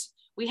urchins,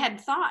 we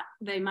had thought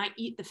they might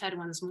eat the fed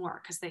ones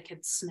more because they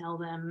could smell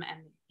them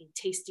and be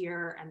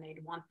tastier and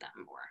they'd want them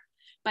more.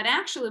 But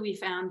actually we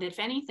found that if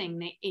anything,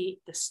 they ate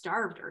the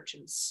starved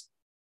urchins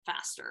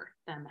faster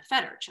than the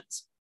fed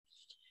urchins.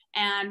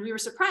 And we were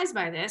surprised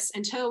by this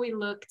until we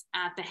looked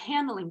at the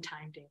handling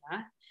time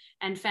data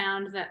and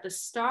found that the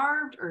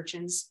starved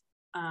urchins,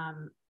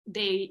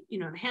 the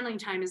handling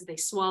time is they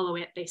swallow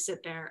it, they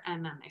sit there,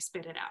 and then they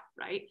spit it out,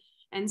 right?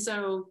 And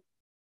so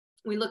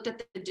we looked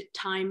at the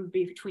time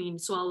between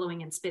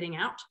swallowing and spitting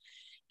out,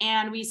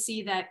 and we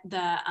see that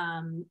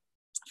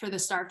for the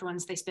starved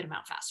ones, they spit them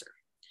out faster.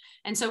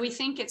 And so we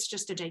think it's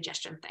just a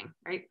digestion thing,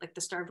 right? Like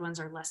the starved ones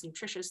are less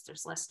nutritious,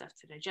 there's less stuff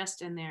to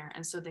digest in there,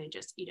 and so they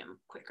just eat them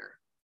quicker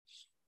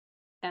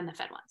than the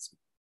fed ones.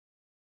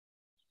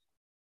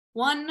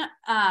 One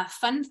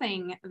fun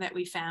thing that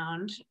we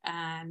found,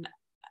 and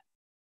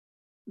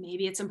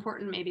maybe it's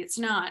important, maybe it's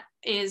not,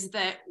 is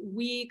that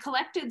we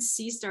collected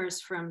sea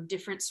stars from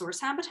different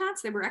source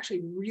habitats. They were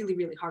actually really,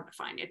 really hard to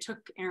find. It took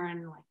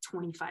Aaron like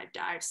 25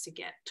 dives to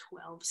get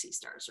 12 sea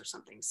stars or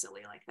something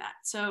silly like that.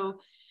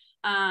 So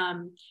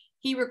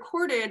he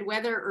recorded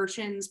whether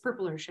urchins,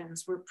 purple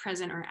urchins, were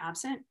present or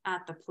absent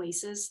at the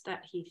places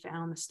that he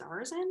found the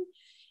stars in.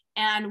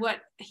 And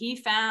what we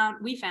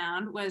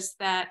found was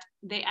that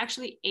they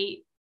actually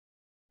ate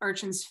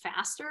urchins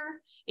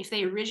faster if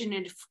they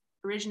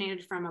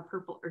originated from a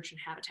purple urchin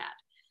habitat.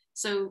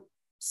 So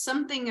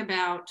something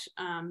about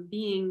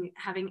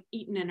having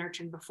eaten an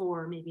urchin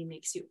before maybe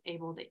makes you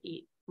able to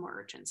eat more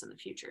urchins in the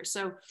future.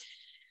 So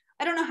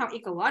I don't know how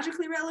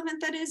ecologically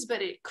relevant that is,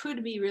 but it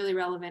could be really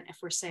relevant if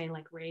we're, say,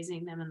 like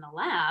raising them in the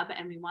lab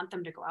and we want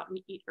them to go out and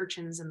eat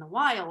urchins in the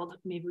wild.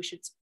 Maybe we should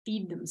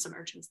feed them some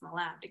urchins in the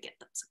lab to get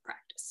them some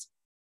practice.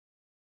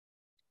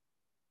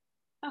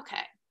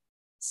 Okay,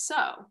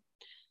 so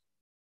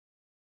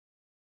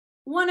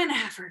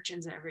 1.5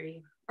 urchins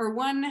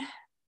one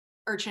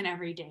urchin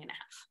every day and a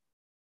half.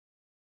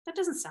 That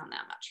doesn't sound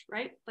that much,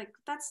 right? Like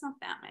that's not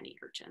that many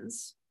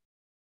urchins.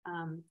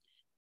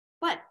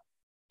 But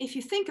if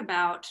you think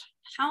about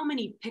how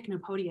many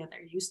Pycnopodia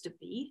there used to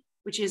be,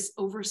 which is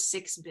over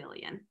 6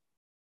 billion,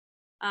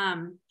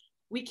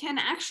 we can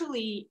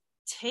actually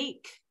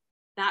take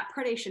that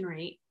predation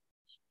rate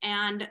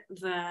and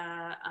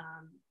the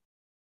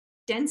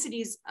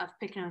densities of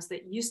pycnos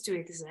that used to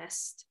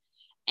exist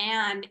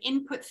and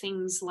input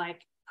things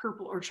like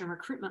purple urchin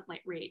recruitment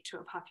rate to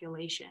a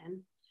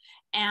population,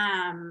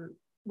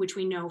 which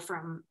we know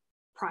from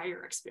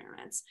prior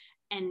experiments,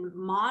 and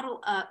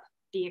model up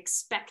the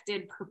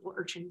expected purple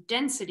urchin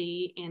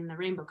density in the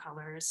rainbow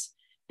colors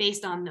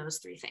based on those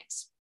 3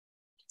 things.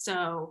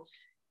 So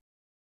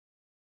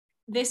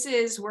this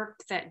is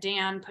work that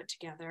Dan put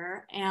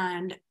together,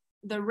 and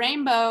the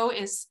rainbow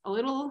is a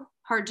little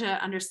hard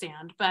to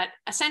understand, but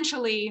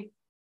essentially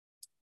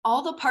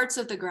all the parts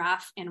of the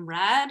graph in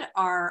red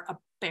are a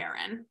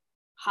barren,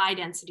 high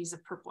densities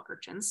of purple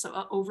urchins.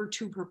 So over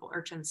 2 purple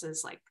urchins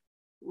is like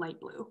light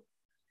blue.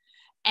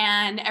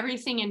 And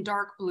everything in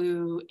dark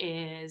blue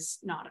is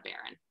not a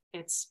barren.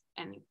 It's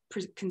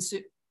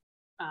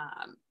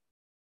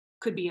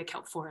could be a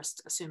kelp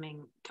forest,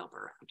 assuming kelp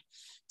are around.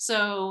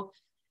 So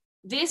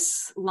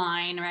this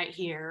line right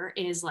here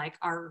is like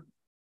our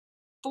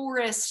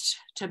forest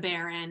to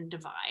barren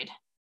divide.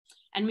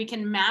 And we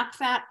can map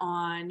that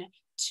on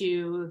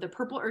to the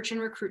purple urchin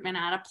recruitment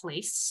at a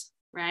place,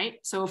 right?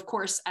 So of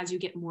course, as you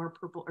get more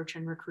purple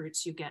urchin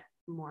recruits, you get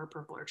more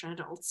purple urchin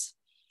adults.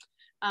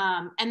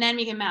 And then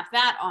we can map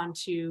that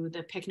onto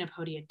the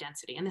Pycnopodia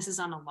density, and this is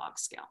on a log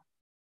scale.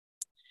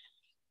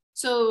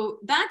 So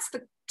that's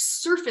the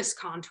surface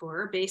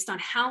contour based on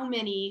how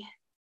many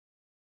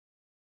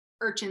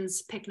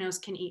urchins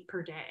pycnos can eat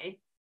per day.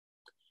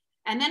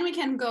 And then we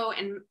can go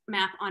and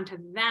map onto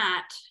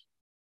that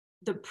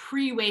the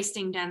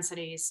pre-wasting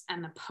densities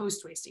and the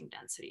post-wasting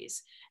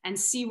densities and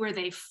see where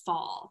they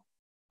fall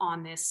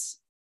on this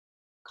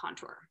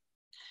contour.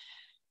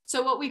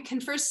 So what we can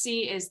first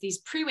see is these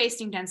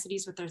pre-wasting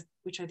densities,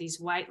 which are these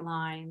white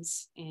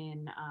lines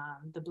in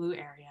the blue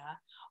area,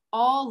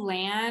 all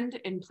land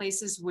in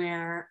places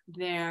where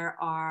there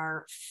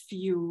are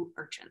few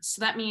urchins. So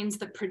that means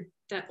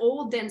the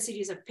old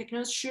densities of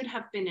pycnos should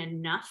have been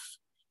enough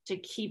to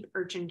keep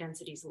urchin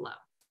densities low.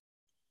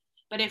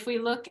 But if we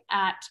look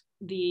at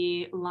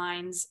the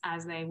lines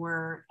as they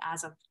were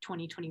as of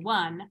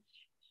 2021,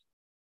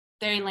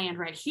 they land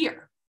right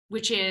here,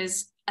 which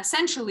is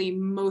essentially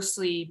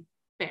mostly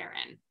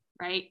barren,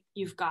 right?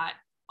 You've got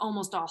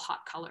almost all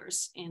hot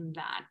colors in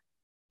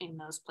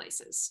those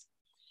places.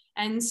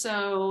 And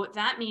so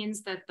that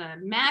means that the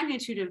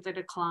magnitude of the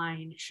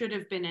decline should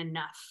have been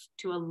enough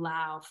to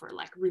allow for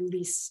like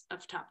release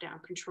of top-down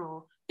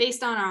control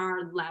based on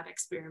our lab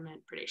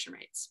experiment predation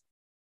rates.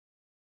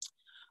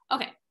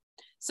 Okay,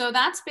 so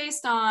that's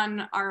based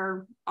on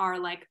our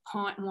like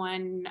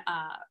 0.1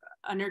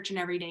 an urchin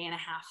every day and a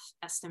half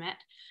estimate.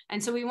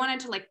 And so we wanted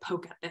to like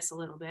poke at this a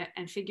little bit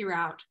and figure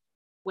out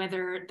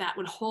whether that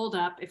would hold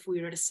up if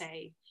we were to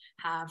say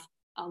have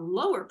a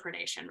lower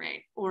predation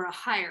rate or a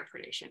higher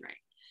predation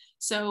rate.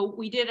 So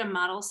we did a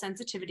model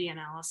sensitivity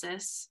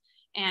analysis,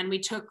 and we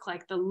took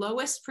like the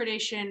lowest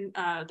predation,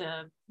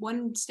 the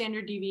one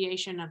standard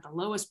deviation of the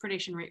lowest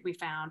predation rate we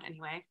found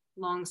anyway,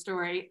 long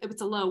story, it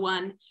was a low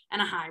one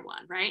and a high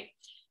one, right?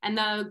 And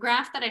the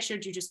graph that I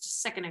showed you just a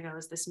second ago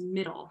is this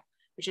middle,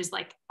 which is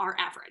like our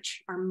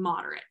average, our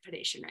moderate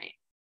predation rate.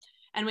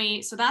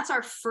 And so that's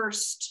our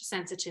first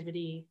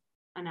sensitivity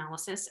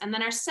analysis. And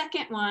then our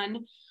second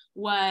one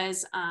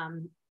was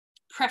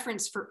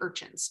preference for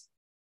urchins.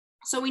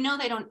 So we know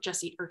they don't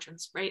just eat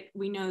urchins, right?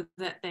 We know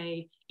that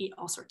they eat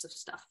all sorts of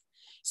stuff.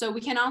 So we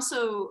can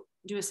also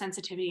do a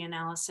sensitivity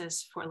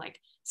analysis for like,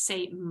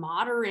 say,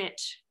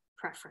 moderate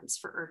preference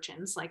for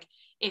urchins. Like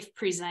if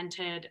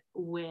presented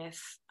with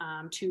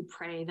two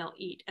prey, they'll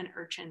eat an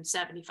urchin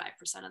 75%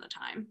 of the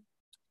time.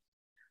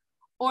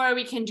 Or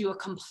we can do a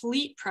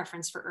complete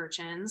preference for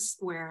urchins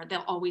where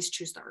they'll always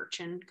choose the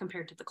urchin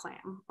compared to the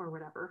clam or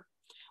whatever.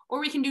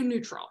 Or we can do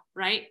neutral,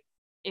 right?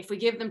 If we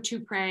give them two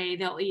prey,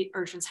 they'll eat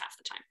urchins half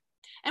the time.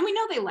 And we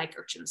know they like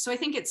urchins. So I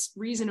think it's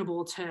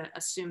reasonable to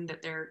assume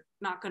that they're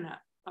not going to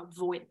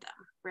avoid them,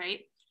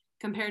 right?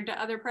 Compared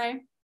to other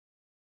prey.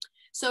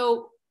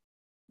 So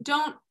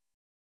don't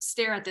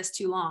stare at this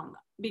too long,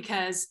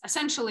 because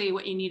essentially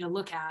what you need to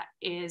look at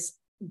is,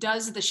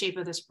 does the shape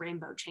of this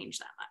rainbow change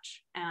that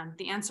much? And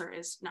the answer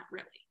is not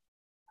really.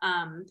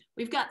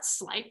 We've got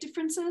slight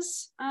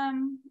differences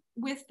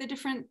with the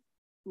different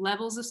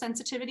levels of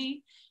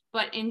sensitivity,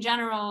 but in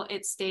general,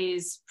 it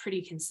stays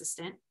pretty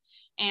consistent.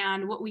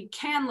 And what we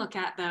can look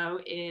at though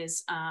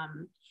is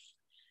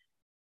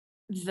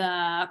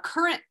the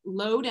current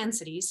low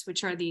densities,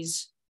 which are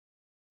these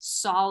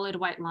solid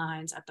white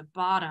lines at the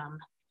bottom,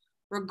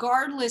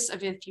 regardless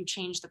of if you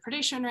change the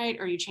predation rate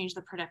or you change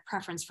the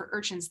preference for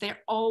urchins, they're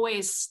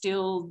always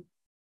still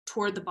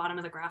toward the bottom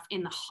of the graph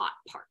in the hot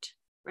part,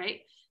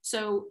 right?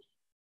 So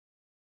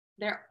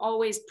they're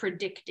always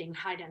predicting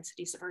high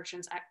densities of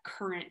urchins at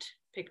current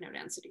pycno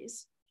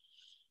densities.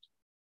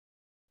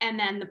 And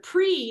then the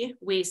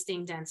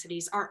pre-wasting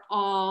densities are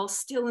all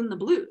still in the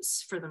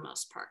blues for the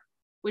most part,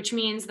 which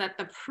means that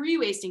the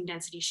pre-wasting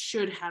density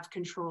should have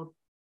controlled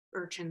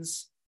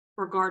urchins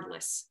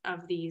regardless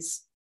of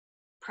these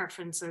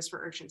preferences for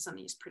urchins on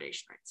these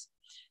predation rates.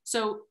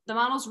 So the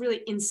model's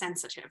really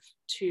insensitive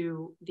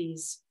to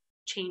these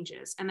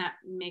changes, and that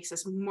makes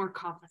us more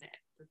confident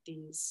that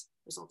these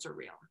results are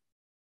real.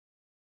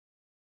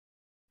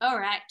 All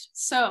right,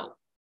 so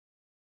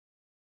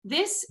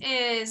this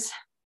is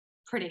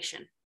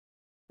predation,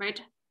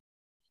 right?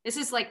 This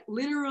is like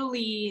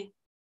literally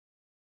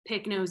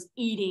pycnos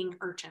eating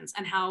urchins,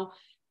 and how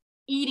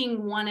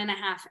eating one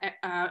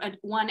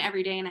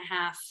every day and a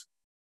half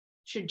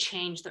should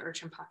change the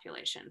urchin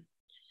population.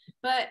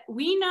 But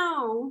we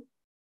know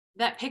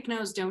that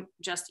pycnos don't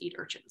just eat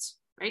urchins,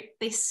 right?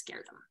 They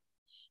scare them.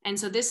 And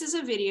so this is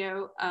a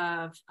video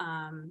of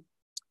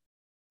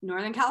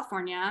Northern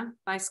California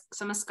by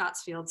some of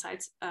Scott's field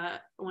sites.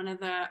 One of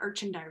the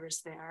urchin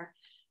divers there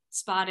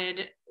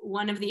spotted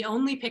one of the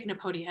only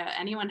pycnopodia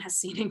anyone has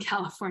seen in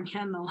California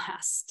in the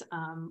last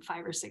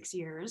 5 or 6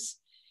 years.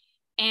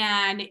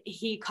 And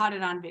he caught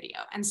it on video.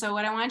 And so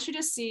what I want you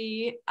to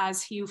see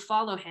as you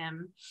follow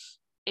him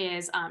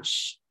is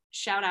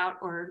shout out,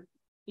 or,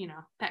 you know,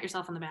 pat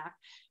yourself on the back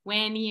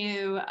when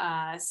you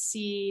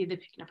see the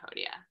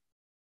pycnopodia.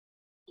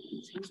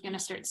 So he's gonna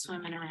start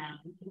swimming around.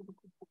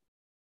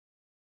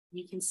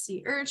 You can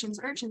see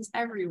urchins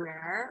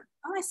everywhere.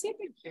 Oh, I see a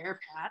big bear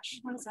patch.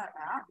 What is that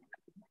about?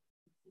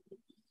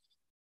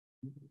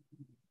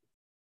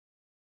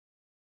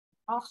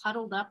 All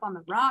huddled up on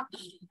the rock.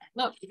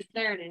 Look,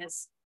 there it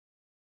is.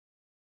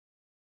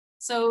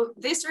 So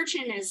this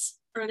urchin is,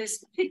 or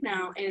this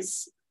pycno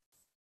is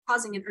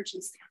causing an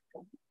urchin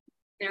stamp.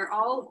 They're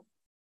all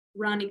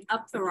running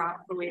up the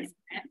rock away from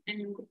it.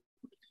 And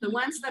the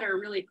ones that are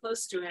really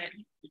close to it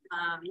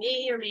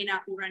may or may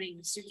not be running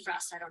super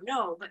fast, I don't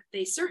know, but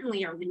they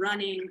certainly are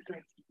running,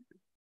 like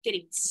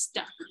getting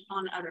stuck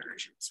on other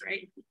urchins,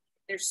 right?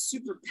 They're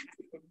super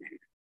packed in there.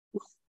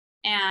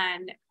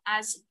 And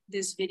as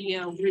this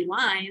video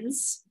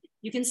rewinds,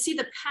 you can see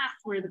the path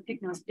where the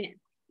pygmy's been.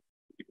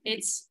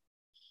 It's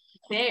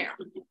there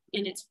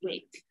in its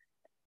wake.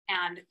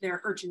 And there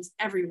are urchins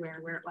everywhere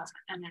where it wasn't.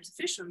 And there's a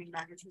fish swimming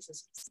back, which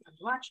is fun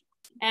to watch.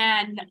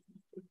 And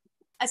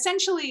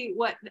essentially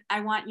what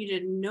I want you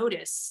to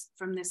notice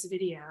from this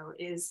video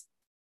is,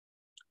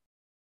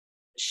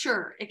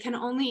 sure, it can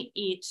only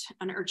eat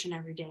an urchin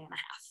every day and a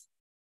half,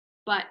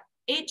 but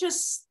it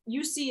just,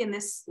 you see in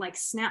this like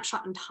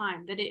snapshot in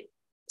time that it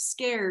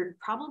scared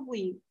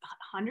probably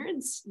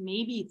hundreds,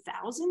 maybe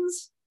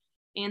thousands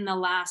in the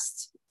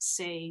last,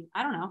 say,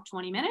 I don't know,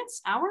 20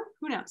 minutes, hour,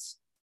 who knows?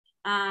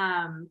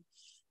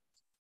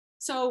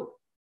 So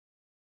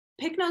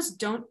pygmys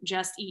don't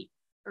just eat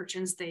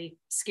urchins, they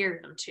scare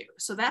them too.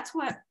 So that's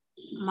what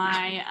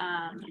my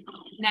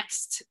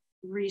next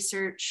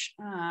research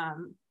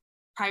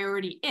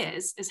priority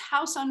is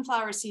how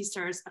sunflower sea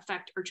stars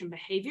affect urchin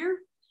behavior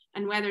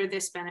and whether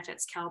this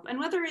benefits kelp and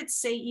whether it's,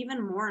 say,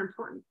 even more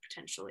important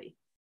potentially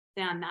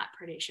than that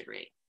predation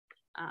rate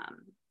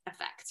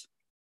effect.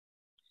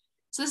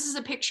 So this is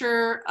a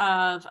picture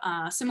of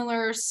a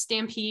similar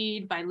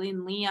stampede by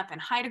Lin Lee up in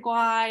Haida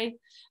Gwaii.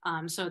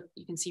 So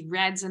you can see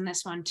reds in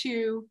this one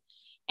too.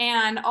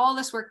 And all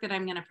this work that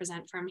I'm going to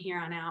present from here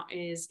on out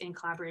is in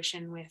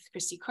collaboration with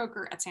Christy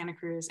Croker at Santa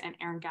Cruz and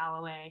Aaron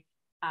Galloway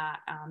at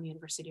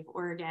University of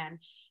Oregon,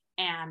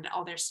 and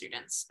all their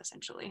students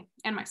essentially,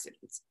 and my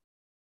students.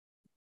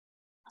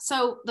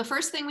 So the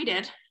first thing we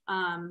did,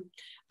 oh,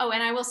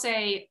 and I will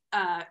say,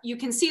 you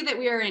can see that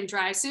we are in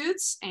dry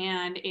suits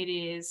and it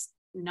is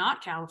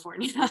not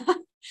California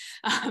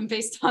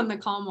based on the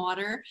calm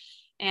water.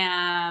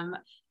 And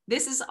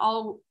this is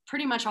all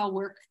pretty much all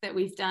work that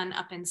we've done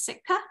up in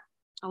Sitka,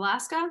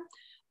 Alaska.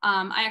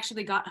 I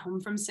actually got home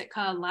from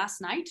Sitka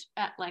last night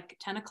at like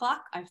 10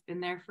 o'clock. I've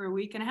been there for a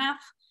week and a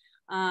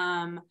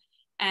half.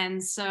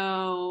 And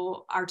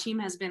so our team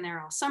has been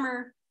there all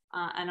summer.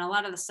 And a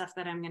lot of the stuff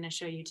that I'm going to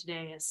show you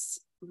today is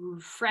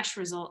fresh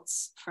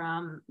results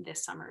from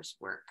this summer's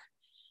work.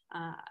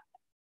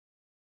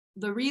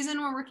 The reason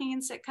we're working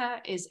in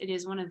Sitka is it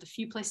is one of the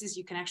few places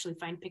you can actually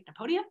find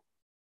Pycnopodia,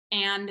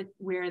 and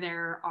where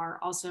there are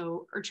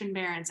also urchin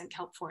barrens and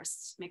kelp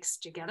forests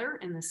mixed together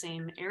in the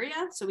same area.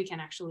 So we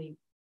can actually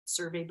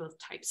survey both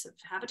types of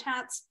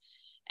habitats.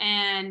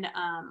 And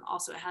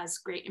also it has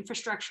great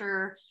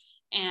infrastructure,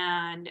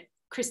 and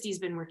Christy's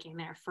been working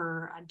there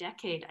for a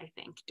decade, I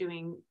think,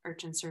 doing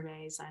urchin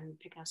surveys and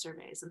pygmy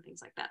surveys and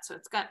things like that. So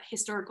it's got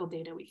historical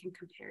data we can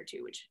compare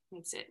to, which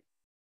makes it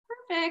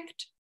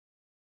perfect.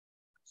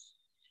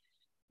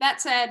 That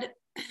said,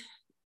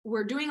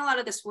 we're doing a lot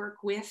of this work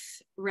with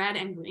red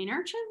and green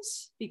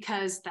urchins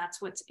because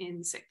that's what's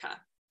in Sitka.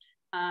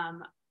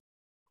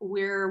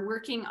 We're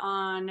working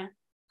on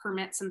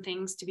permits and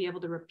things to be able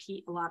to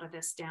repeat a lot of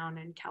this down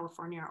in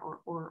California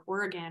or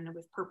Oregon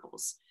with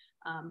purples,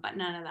 but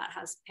none of that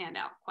has panned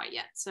out quite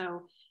yet.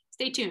 So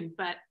stay tuned,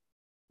 but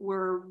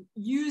we're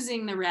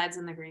using the reds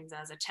and the greens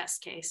as a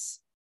test case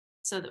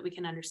so that we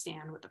can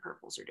understand what the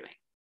purples are doing.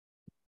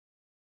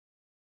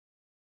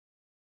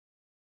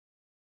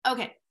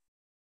 Okay,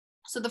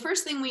 so the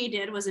first thing we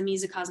did was a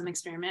mesocosm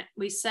experiment.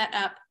 We set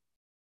up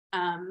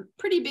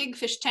pretty big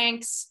fish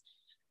tanks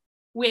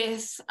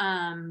with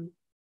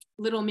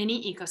little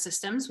mini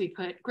ecosystems. We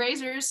put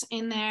grazers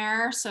in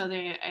there. So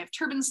they have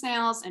turban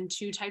snails and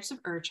 2 types of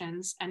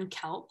urchins and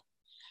kelp.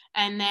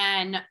 And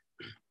then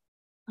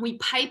we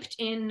piped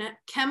in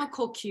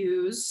chemical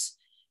cues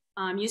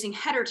using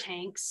header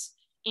tanks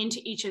into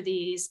each of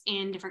these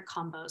in different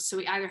combos. So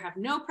we either have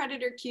no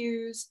predator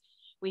cues,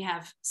 we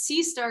have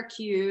sea star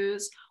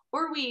cues,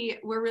 or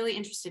we're really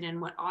interested in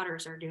what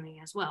otters are doing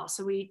as well.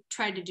 So we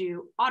tried to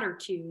do otter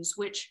cues,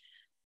 which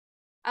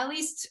at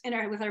least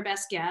with our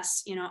best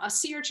guess, you know, a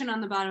sea urchin on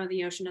the bottom of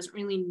the ocean doesn't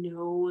really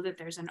know that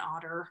there's an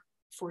otter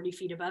 40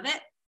 feet above it,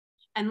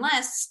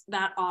 unless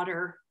that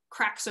otter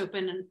cracks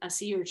open a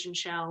sea urchin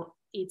shell,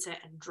 eats it,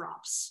 and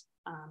drops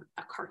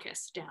a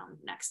carcass down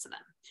next to them.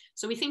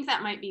 So we think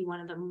that might be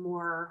one of the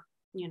more,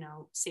 you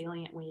know,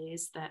 salient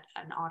ways that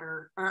an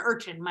otter or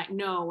urchin might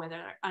know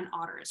whether an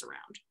otter is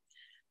around.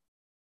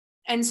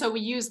 And so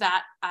we use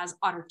that as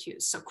otter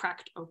cues, so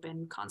cracked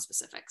open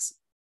conspecifics.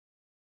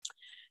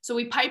 So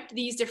we piped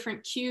these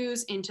different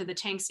cues into the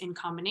tanks in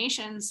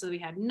combination. So we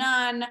had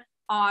none,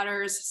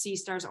 otters, sea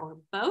stars, or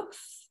both.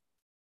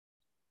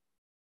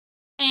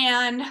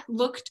 And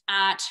looked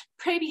at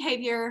prey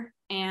behavior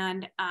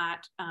and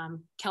at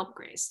kelp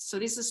graze. So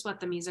this is what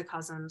the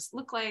mesocosms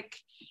look like.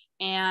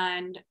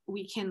 And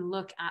we can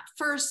look at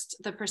first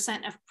the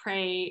percent of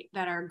prey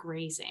that are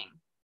grazing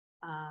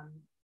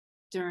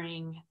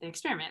during the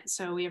experiment.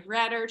 So we have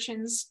red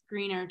urchins,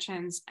 green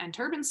urchins, and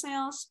turban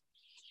snails.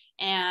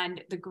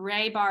 And the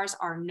gray bars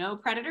are no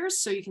predators.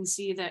 So you can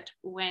see that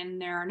when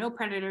there are no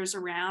predators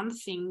around,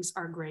 things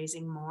are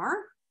grazing more.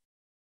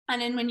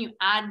 And then when you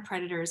add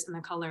predators in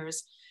the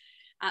colors,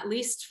 at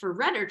least for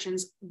red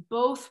urchins,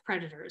 both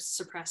predators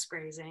suppress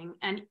grazing,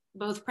 and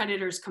both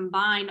predators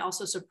combined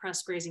also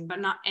suppress grazing,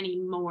 but not any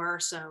more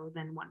so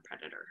than one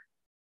predator,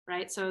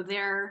 right? So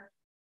they're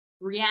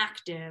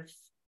reactive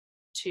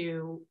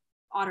to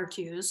otter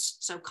cues,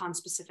 so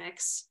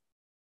conspecifics,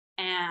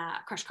 and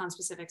crush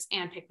conspecifics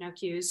and pycno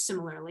cues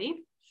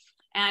similarly.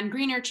 And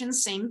green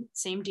urchins,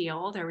 same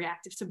deal, they're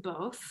reactive to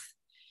both.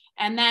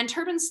 And then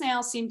turban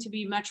snails seem to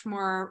be much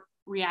more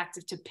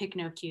reactive to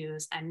pycno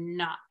cues and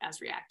not as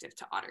reactive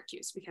to otter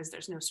cues because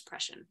there's no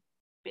suppression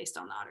based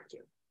on the otter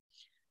cue.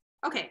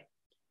 Okay,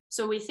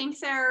 so we think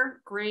they're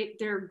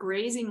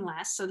grazing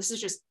less. So this is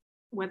just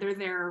whether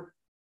they're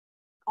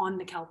on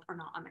the kelp or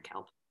not on the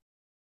kelp.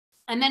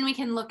 And then we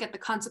can look at the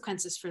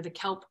consequences for the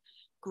kelp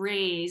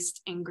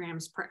grazed in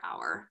grams per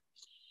hour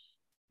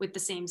with the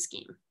same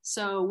scheme.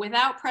 So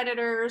without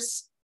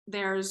predators,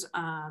 there's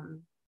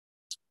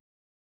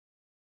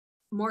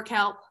more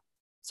kelp.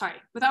 Sorry,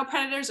 without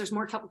predators, there's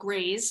more kelp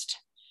grazed.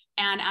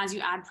 And as you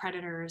add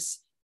predators,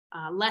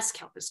 less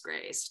kelp is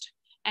grazed.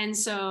 And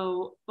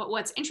so, but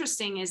what's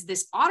interesting is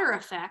this otter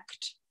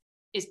effect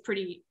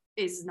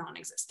is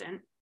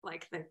non-existent.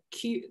 Like the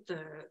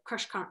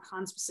crush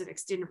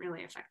conspecifics didn't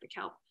really affect the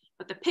kelp,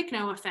 but the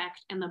pycno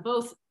effect and the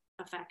both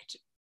affected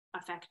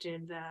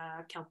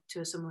the kelp to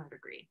a similar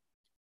degree.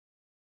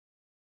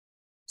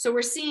 So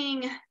we're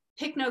seeing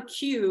pycno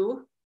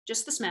cue,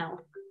 just the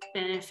smell,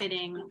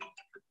 benefiting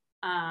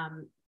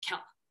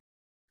kelp.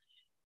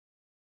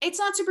 It's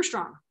not super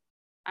strong.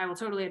 I will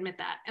totally admit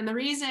that. And the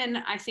reason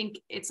I think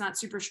it's not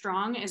super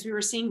strong is we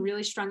were seeing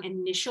really strong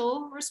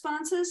initial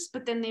responses,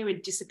 but then they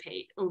would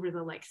dissipate over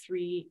the like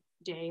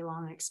 3-day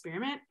long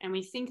experiment. And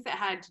we think that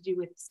had to do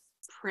with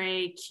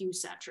prey cue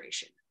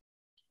saturation.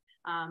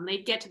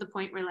 They'd get to the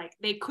point where like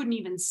they couldn't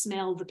even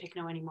smell the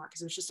pycno anymore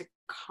because it was just a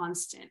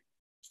constant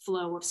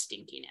flow of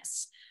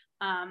stinkiness.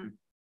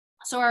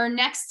 So our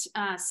next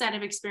set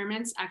of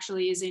experiments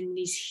actually is in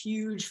these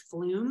huge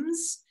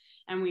flumes,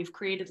 and we've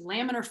created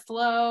laminar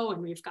flow,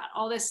 and we've got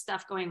all this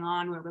stuff going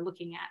on where we're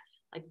looking at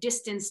like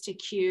distance to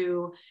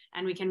cue,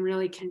 and we can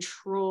really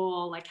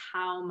control like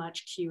how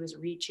much cue is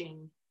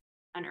reaching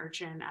an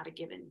urchin at a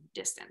given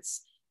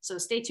distance. So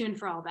stay tuned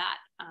for all that.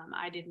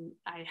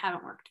 I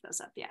haven't worked those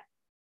up yet.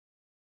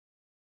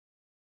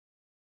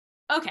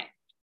 Okay,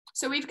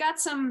 so we've got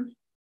some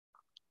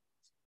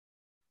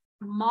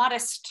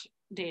modest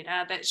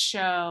data that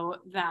show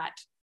that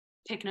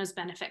pycnos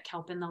benefit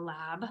kelp in the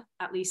lab,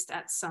 at least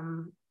at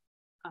some,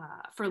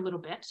 for a little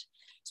bit.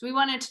 So we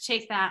wanted to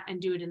take that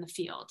and do it in the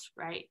field,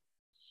 right?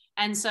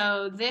 And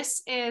so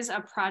this is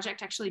a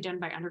project actually done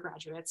by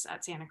undergraduates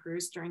at Santa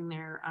Cruz during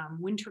their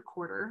winter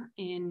quarter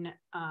in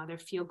their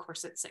field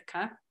course at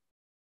Sitka.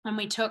 And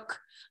we took,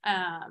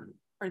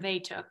 or they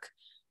took,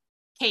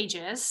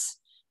 cages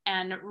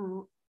and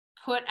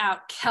put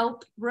out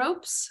kelp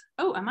ropes.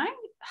 Oh,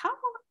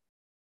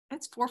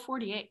 it's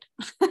 4:48.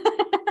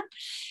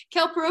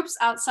 Kelp ropes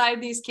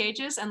outside these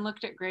cages and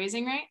looked at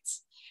grazing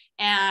rates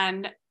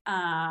and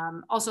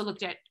also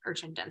looked at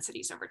urchin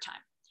densities over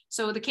time.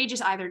 So the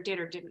cages either did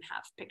or didn't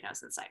have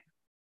pycnos inside.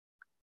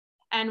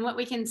 And what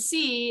we can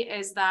see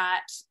is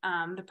that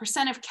the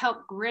percent of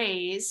kelp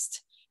grazed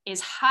is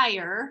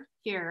higher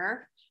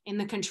here in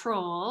the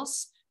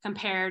controls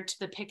compared to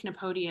the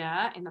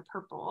pycnopodia in the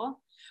purple,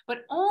 but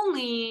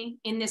only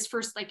in this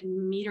first like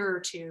meter or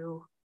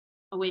two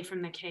away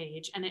from the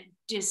cage, and it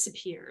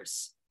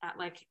disappears at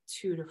like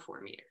 2 to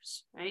 4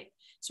 meters, right?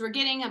 So we're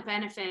getting a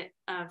benefit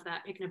of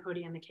that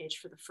pycnopodia in the cage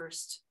for the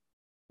first,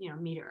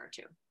 meter or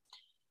two.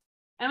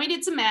 And we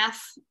did some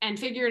math and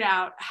figured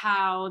out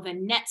how the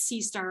net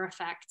C-star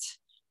effect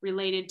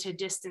related to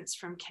distance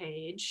from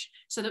cage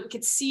so that we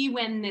could see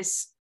when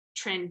this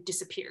trend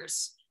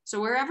disappears. So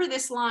wherever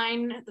this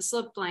line, the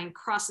sloped line,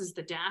 crosses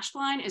the dashed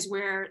line is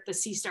where the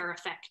C-star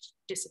effect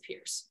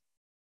disappears.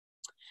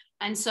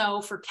 And so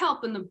for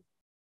kelp in the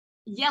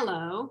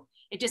yellow,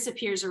 it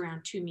disappears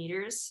around 2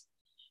 meters.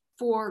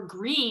 For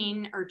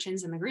green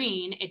urchins in the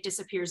green, it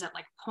disappears at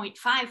like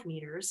 0.5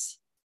 meters.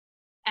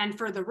 And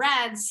for the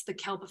reds, the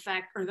kelp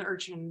effect or the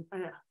urchin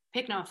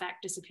pycno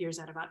effect disappears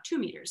at about 2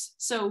 meters.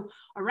 So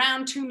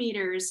around 2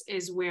 meters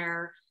is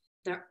where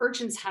the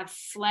urchins have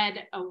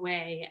fled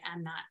away,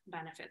 and that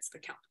benefits the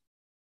kelp.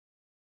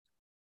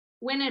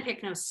 When a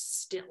pycno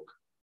still.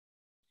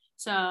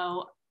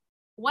 So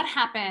what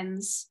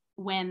happens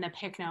when the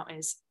pycno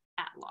is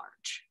at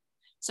large?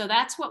 So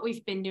that's what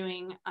we've been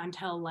doing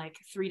until like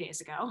 3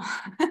 days ago.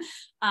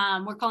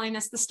 We're calling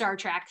this the Star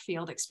Trek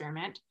field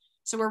experiment.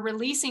 So we're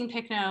releasing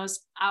pycnos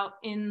out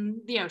in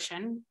the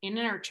ocean in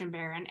an urchin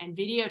barren and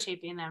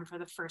videotaping them for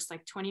the first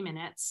like 20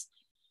 minutes,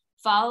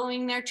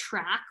 following their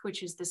track,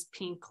 which is this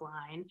pink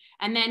line,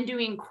 and then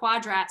doing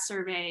quadrat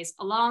surveys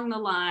along the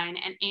line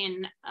and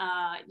in,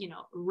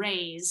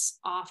 rays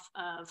off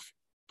of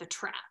the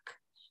track.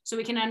 So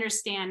we can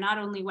understand not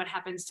only what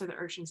happens to the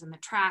urchins in the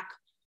track,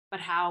 but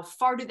how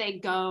far do they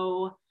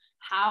go?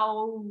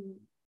 How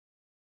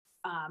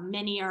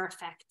many are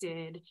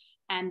affected?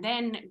 And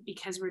then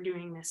because we're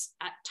doing this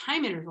at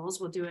time intervals,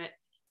 we'll do it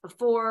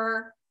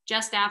before,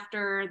 just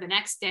after, the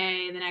next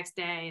day, and the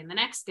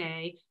next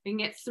day. We can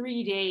get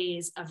 3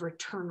 days of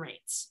return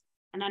rates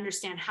and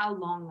understand how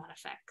long that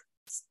effect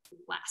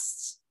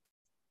lasts.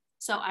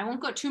 So I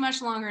won't go too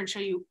much longer and show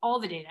you all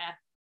the data,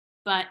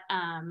 but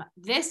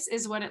this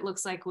is what it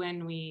looks like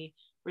when we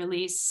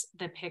release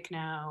the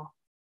pycno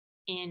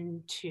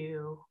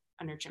into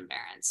an urchin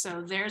barren.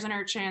 So there's an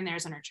urchin,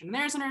 there's an urchin,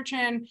 there's an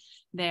urchin,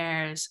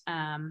 there's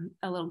a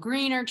little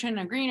green urchin,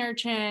 a green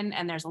urchin,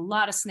 and there's a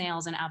lot of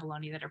snails and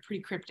abalone that are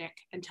pretty cryptic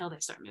until they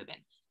start moving.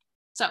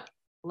 So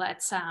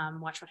let's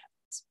watch what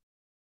happens.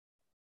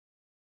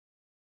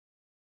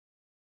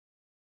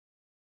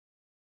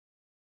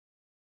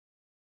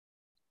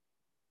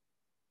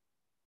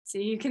 So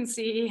you can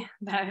see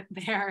that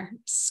they're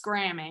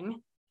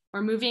scramming.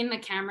 We're moving the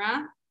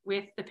camera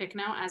with the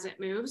pycno as it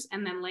moves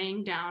and then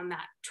laying down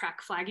that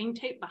track flagging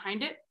tape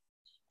behind it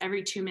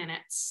every 2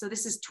 minutes. So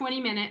this is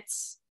 20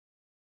 minutes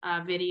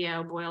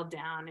video boiled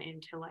down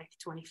into like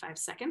 25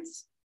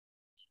 seconds.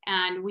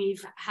 And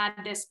we've had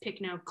this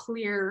pycno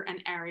clear an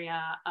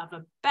area of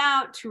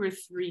about 2 or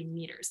 3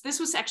 meters. This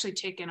was actually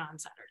taken on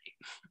Saturday.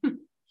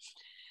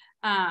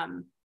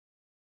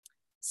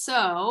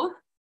 So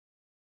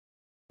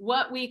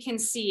what we can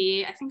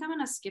see, I think I'm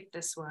gonna skip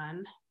this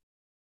one,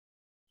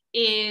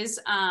 is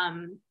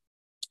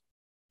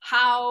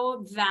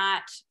how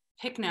that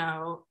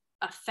pycno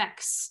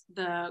affects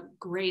the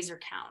grazer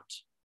count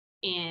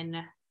in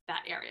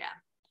that area.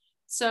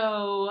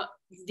 So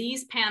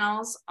these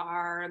panels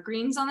are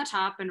greens on the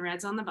top and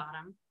reds on the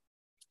bottom.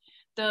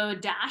 The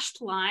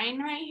dashed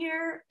line right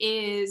here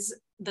is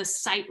the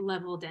site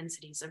level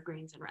densities of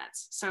greens and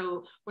reds.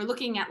 So we're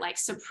looking at like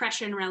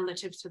suppression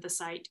relative to the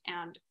site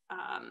and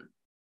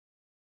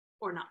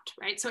or not,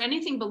 right? So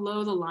anything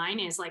below the line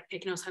is like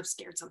pycnos have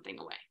scared something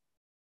away.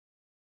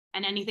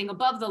 And anything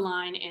above the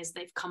line is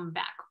they've come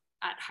back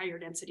at higher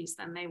densities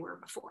than they were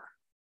before.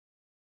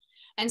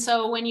 And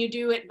so when you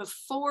do it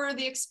before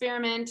the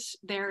experiment,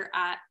 they're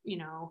at, you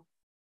know,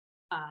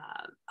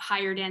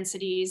 higher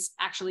densities,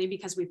 actually,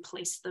 because we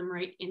placed them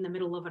right in the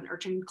middle of an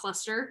urchin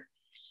cluster.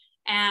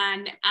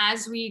 And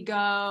as we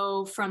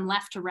go from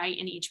left to right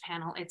in each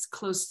panel, it's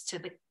close to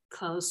the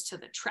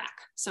track.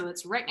 So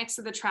it's right next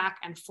to the track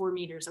and 4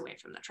 meters away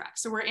from the track.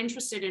 So we're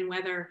interested in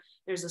whether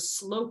there's a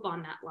slope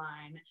on that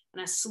line,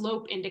 and a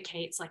slope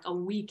indicates like a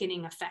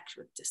weakening effect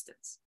with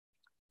distance.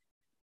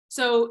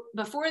 So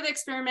before the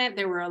experiment,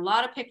 there were a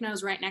lot of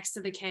pycnos right next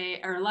to the cage,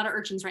 or a lot of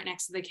urchins right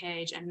next to the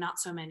cage, and not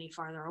so many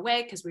farther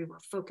away because we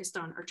were focused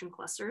on urchin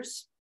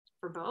clusters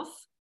for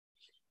both.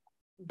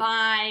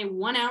 By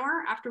 1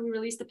 hour after we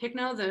released the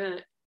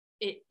pycno,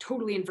 it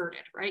totally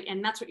inverted, right?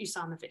 And that's what you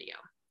saw in the video.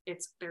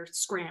 They're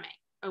scramming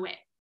away.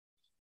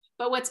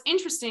 But what's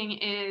interesting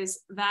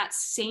is that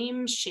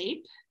same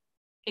shape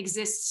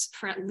exists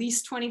for at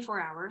least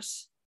 24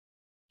 hours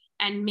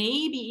and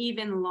maybe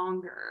even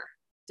longer,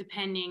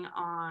 depending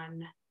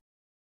on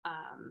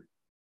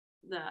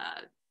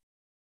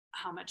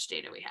how much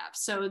data we have.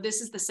 So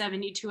this is the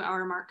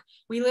 72-hour mark.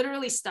 We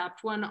literally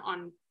stopped one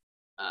on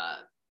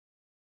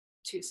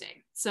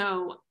Tuesday.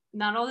 So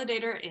not all the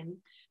data are in,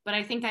 but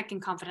I think I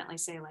can confidently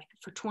say like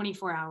for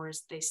 24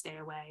 hours, they stay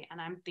away. And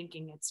I'm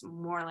thinking it's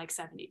more like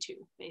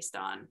 72 based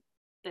on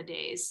the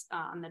days,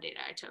 on the data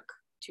I took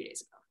 2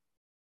 days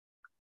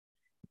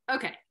ago.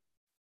 Okay,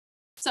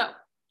 so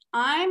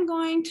I'm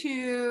going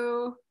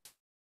to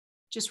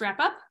just wrap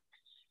up.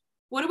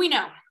 What do we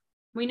know?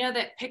 We know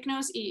that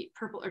pycnos eat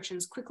purple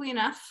urchins quickly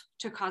enough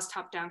to cause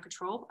top-down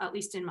control, at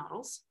least in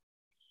models.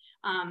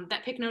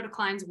 That pycno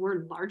declines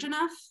were large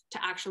enough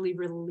to actually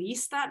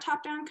release that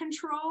top-down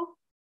control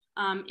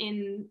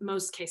in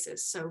most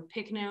cases. So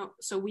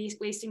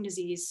wasting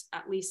disease,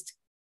 at least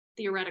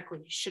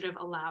theoretically, should have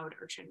allowed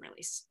urchin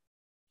release.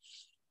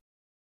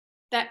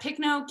 That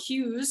pycno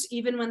cues,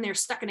 even when they're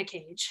stuck in a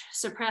cage,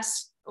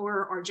 suppress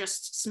or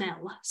just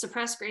smell,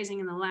 suppress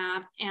grazing in the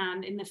lab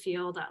and in the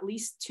field at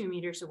least 2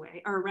 meters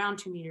away, or around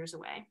 2 meters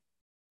away.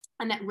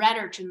 And that red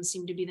urchins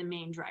seem to be the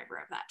main driver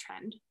of that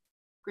trend.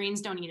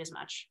 Greens don't eat as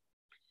much.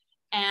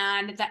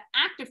 And the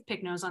active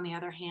pycnos, on the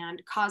other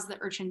hand, cause the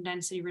urchin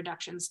density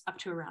reductions up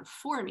to around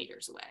 4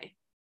 meters away.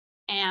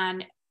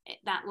 And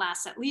that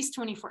lasts at least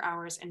 24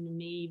 hours and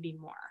maybe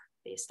more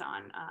based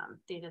on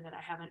data that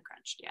I haven't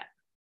crunched yet.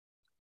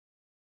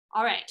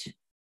 All right,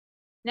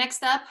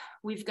 next up,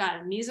 we've got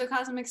a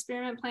mesocosm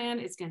experiment planned.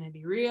 It's gonna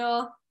be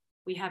real.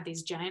 We have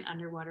these giant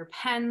underwater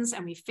pens,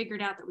 and we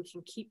figured out that we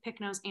can keep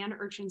pycnos and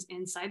urchins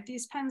inside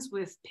these pens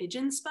with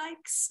pigeon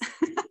spikes,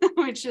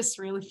 which is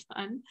really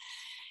fun.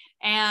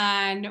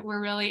 And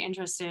we're really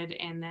interested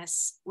in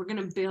this. We're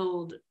gonna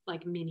build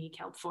like mini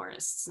kelp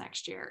forests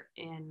next year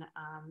in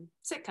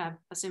Sitka,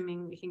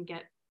 assuming we can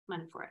get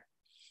money for it.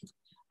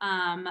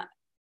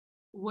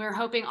 We're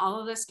hoping all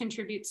of this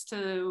contributes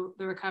to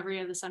the recovery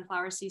of the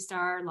sunflower sea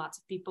star. Lots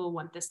of people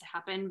want this to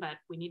happen, but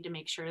we need to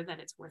make sure that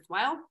it's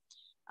worthwhile.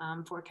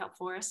 for kelp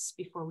forests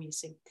before we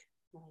sink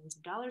millions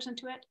of dollars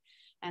into it.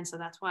 And so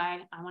that's why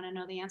I want to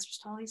know the answers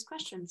to all these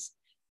questions.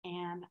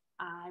 And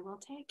I will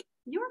take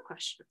your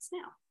questions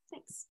now.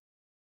 Thanks.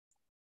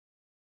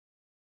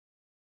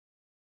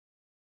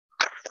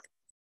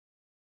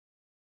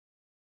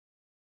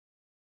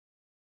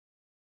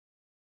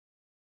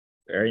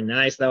 Very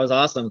nice. That was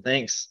awesome.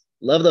 Thanks.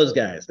 Love those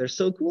guys. They're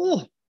so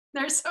cool.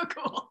 They're so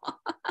cool.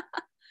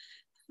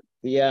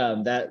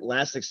 That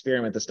last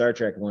experiment, the Star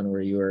Trek one,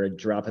 where you were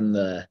dropping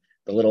the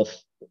little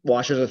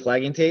washers with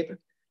flagging tape,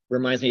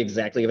 reminds me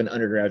exactly of an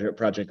undergraduate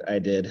project I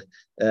did.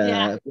 We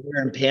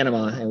were in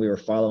Panama and we were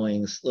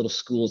following little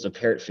schools of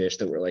parrotfish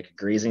that were like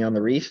grazing on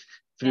the reef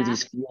through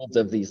these fields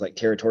of these like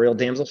territorial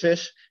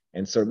damselfish.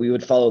 And so we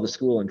would follow the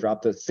school and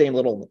drop the same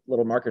little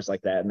markers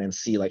like that, and then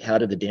see like how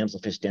did the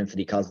damselfish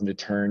density cause them to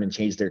turn and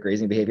change their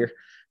grazing behavior.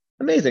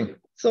 Amazing.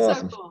 So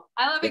awesome. Cool.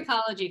 I love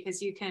ecology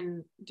because you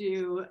can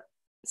do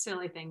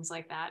silly things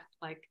like that,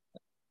 like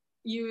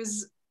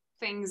use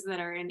things that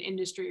are in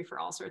industry for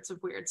all sorts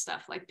of weird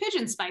stuff, like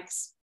pigeon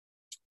spikes.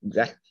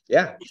 Exactly.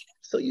 Yeah,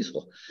 so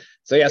useful.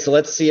 So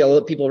let's see. I'll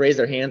let people raise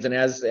their hands, and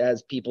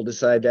as people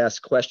decide to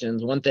ask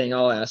questions, one thing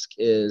I'll ask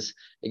is,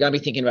 it got me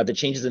thinking about the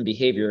changes in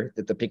behavior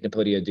that the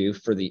Pycnopodia do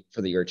for the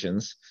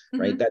urchins,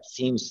 right? That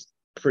seems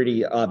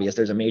pretty obvious.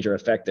 There's a major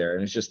effect there,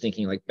 and it's just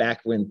thinking like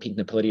back when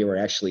Pycnopodia were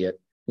actually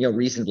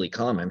reasonably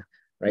common,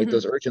 right?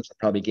 Those urchins are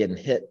probably getting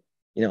hit,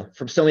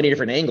 from so many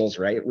different angles,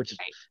 right? Which is,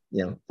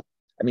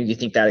 I mean, do you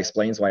think that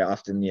explains why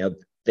often,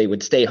 they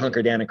would stay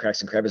hunkered down in cracks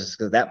and crevices,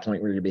 because at that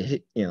point we're going to be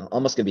hit,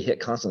 almost going to be hit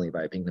constantly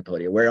by a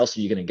Pycnopodia. Where else are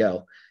you going to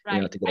go,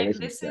 to get away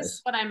from this is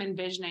what I'm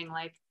envisioning.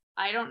 Like,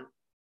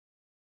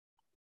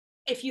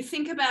 if you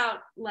think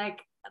about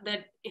like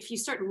that, if you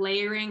start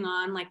layering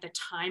on like the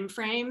time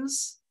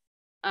frames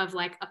of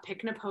like a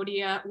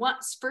Pycnopodia,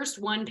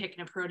 first one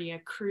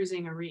Pycnopodia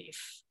cruising a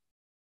reef,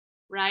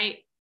 right?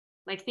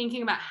 Like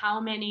thinking about how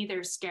many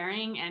they're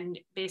scaring, and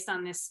based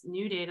on this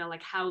new data,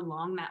 like how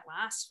long that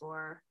lasts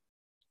for,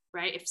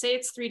 right? If say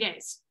it's 3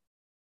 days,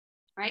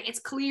 right? It's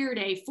cleared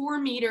a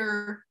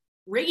 4-meter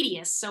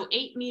radius, so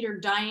 8-meter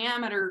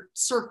diameter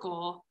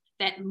circle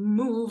that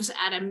moves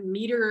at a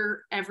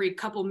meter every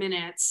couple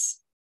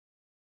minutes,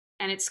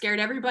 and it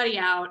scared everybody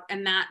out,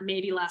 and that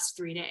maybe lasts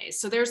 3 days.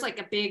 So there's like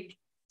a big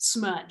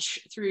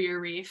smudge through your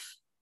reef.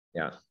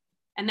 Yeah.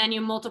 And then you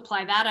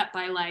multiply that up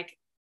by like,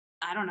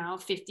 I don't know,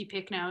 50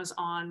 pycnos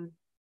on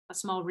a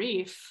small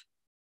reef.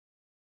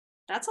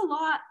 That's a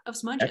lot of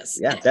smudges.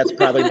 That's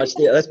probably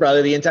that's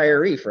probably the entire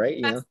reef,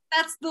 right?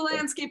 That's the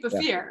landscape of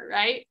fear,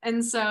 right?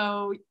 And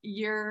so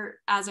you're,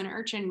 as an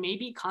urchin,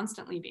 maybe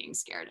constantly being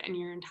scared, and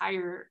your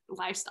entire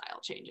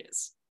lifestyle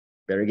changes.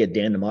 Better get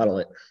Dan to model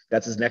it.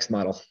 That's his next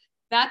model.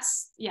 I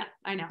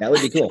know. That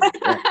would be cool.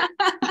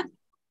 Yeah.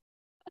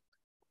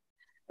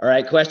 All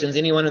right, questions.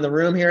 Anyone in the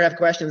room here have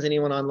questions?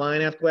 Anyone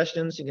online have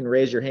questions? You can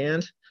raise your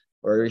hand,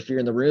 or if you're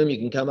in the room, you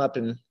can come up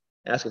and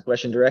ask a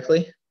question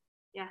directly.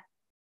 Yeah.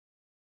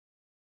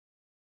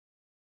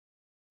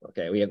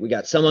 Okay, we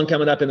got someone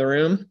coming up in the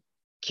room.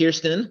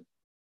 Kirsten.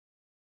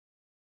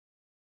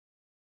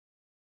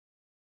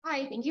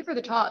 Hi, thank you for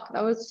the talk.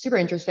 That was super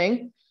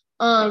interesting.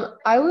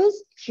 I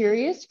was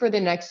curious, for the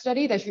next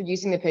study that you're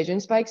using the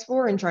pigeon spikes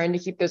for and trying to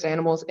keep those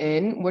animals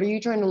in, what are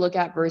you trying to look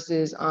at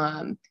versus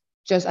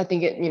just, I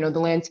think the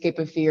landscape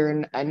of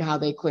fear and how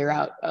they clear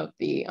out of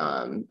the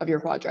of your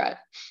quadrat?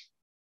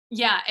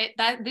 Yeah,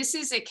 this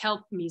is a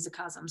kelp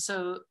mesocosm.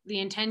 So the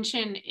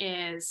intention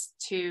is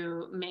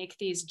to make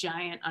these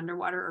giant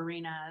underwater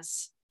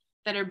arenas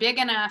that are big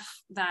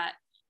enough that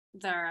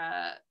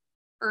the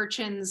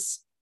urchins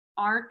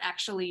aren't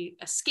actually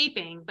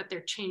escaping, but they're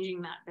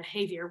changing that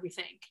behavior, we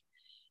think.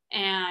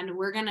 And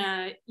we're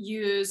gonna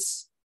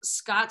use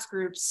Scott's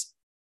group's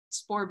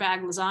spore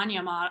bag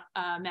lasagna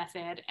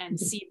method and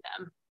seed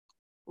them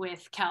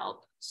with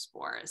kelp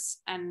spores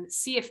and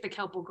see if the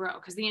kelp will grow,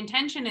 because the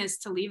intention is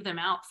to leave them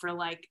out for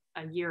like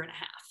a year and a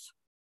half.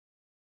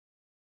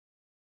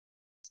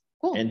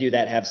 Cool. And do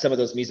that, have some of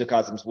those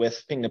mesocosms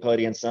with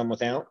Pycnopodia and some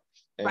without,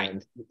 and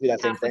right. Do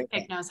that same thing.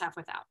 Half with pycnos, half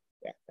without.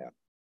 Yeah.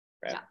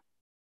 Right. Yeah.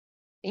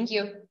 Thank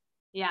you.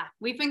 Yeah,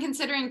 we've been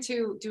considering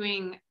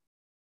doing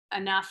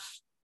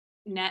enough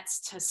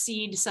nets to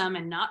seed some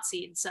and not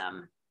seed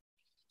some,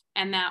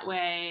 and that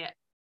way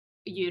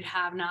you'd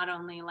have not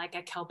only like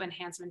a kelp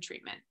enhancement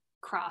treatment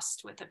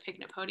crossed with a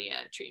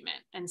Pycnopodia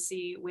treatment, and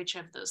see which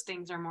of those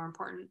things are more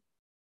important.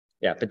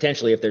 Yeah,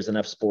 potentially if there's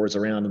enough spores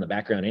around in the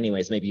background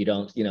anyways, maybe you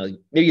don't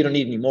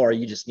need any more.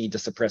 You just need to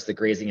suppress the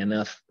grazing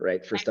enough,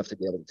 right, for stuff to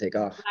be able to take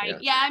off.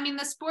 Right. Yeah, I mean,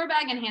 the spore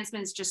bag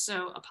enhancement is just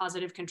so a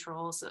positive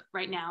control. So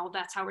right now,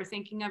 that's how we're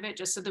thinking of it,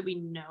 just so that we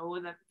know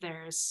that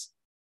there's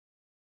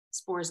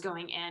spores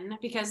going in,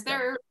 because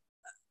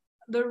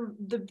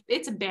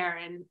it's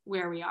barren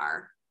where we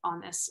are on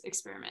this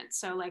experiment.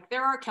 So like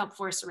there are kelp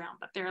forests around,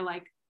 but they're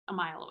like a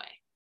mile away.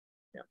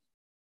 Yeah.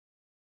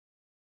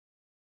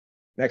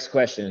 Next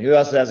question. Who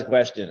else has a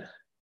question?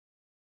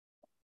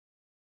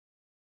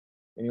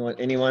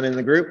 Anyone in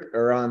the group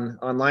or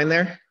online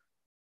there?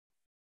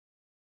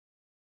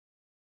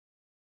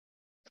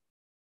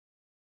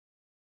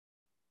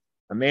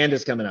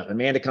 Amanda's coming up.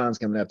 Amanda Khan's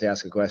coming up to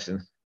ask a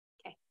question.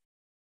 Okay.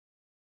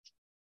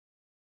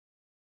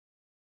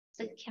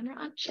 Is the camera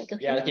on? Should I go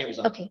Yeah, here? the camera's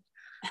on. Okay.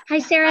 Hi,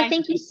 Sarah. Hi.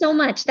 Thank you so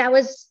much.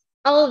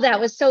 All of that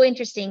was so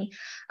interesting.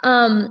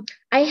 I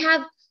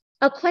have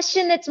a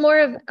question that's more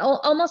of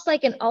almost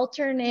like an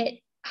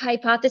alternate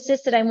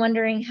hypothesis that I'm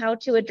wondering how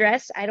to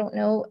address. I don't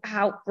know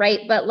how,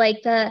 right? But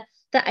like the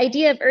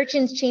idea of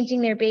urchins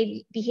changing their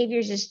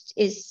behaviors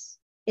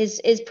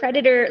is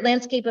predator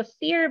landscape of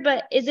fear,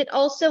 but is it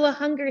also a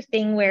hunger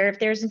thing where if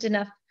there isn't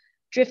enough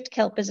drift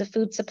kelp as a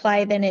food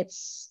supply, then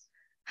it's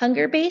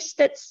hunger based?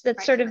 That's right.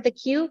 Sort of the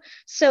cue.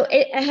 So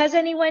has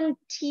anyone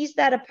teased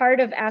that apart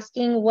of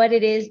asking what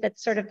it is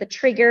that's sort of the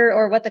trigger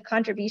or what the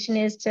contribution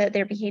is to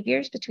their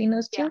behaviors between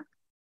those two?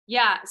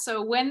 Yeah.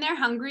 So when they're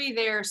hungry,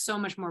 they're so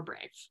much more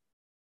brave.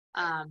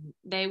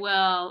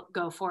 They'll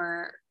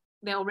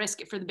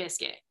risk it for the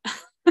biscuit.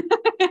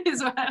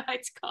 Is what I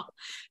like to call.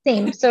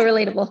 Same, so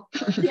relatable.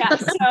 Yeah.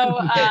 So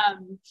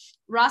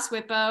Ross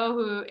Whippo,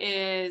 who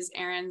is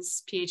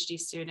Erin's PhD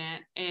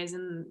student, is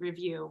in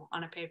review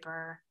on a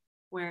paper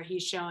where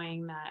he's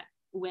showing that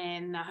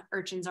when the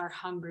urchins are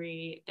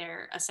hungry,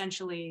 their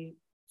essentially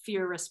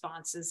fear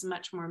response is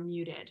much more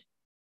muted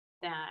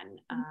than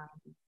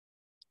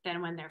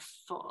when they're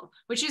full,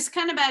 which is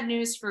kind of bad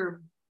news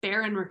for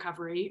barren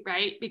recovery,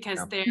 right? Because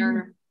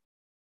they're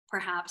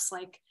perhaps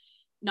like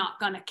not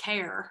gonna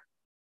care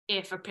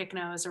if a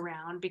pycno is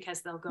around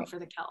because they'll go for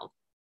the kelp.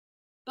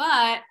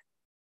 But,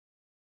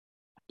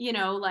 you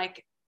know,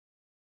 like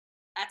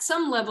at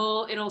some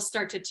level, it'll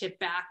start to tip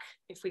back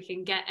if we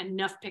can get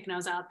enough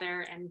pycnos out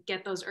there and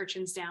get those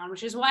urchins down,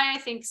 which is why I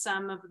think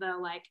some of the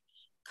like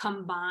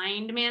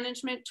combined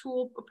management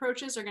tool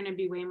approaches are going to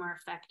be way more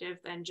effective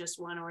than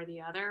just one or the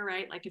other,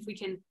 right? Like if we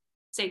can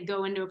say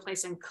go into a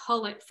place and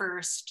cull it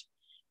first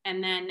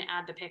and then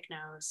add the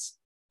pycnos,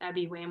 that'd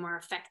be way more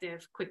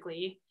effective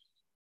quickly.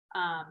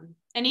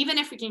 And even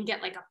if we can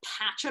get like a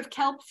patch of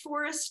kelp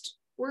forest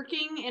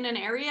working in an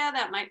area,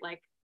 that might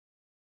like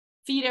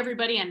feed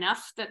everybody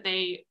enough that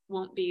they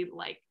won't be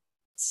like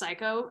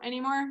psycho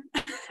anymore.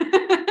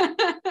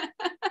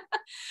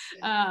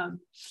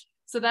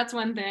 So that's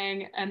one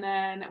thing. And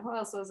then what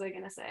else was I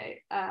gonna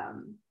say? I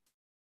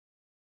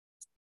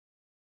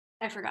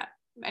forgot.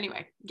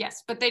 Anyway,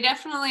 yes, but they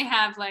definitely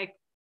have like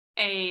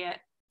a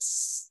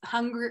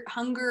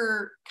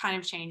hunger kind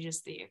of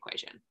changes the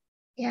equation.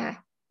 Yeah.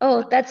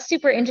 Oh, that's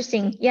super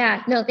interesting.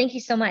 Yeah. No, thank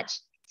you so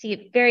much.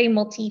 See, very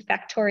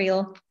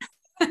multifactorial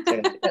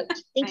sort of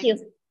approach. Thank you.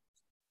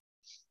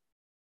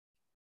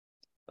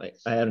 I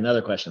had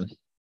another question.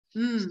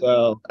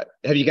 So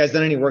have you guys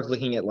done any work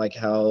looking at like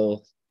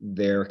how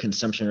their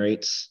consumption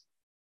rates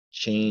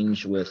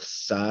change with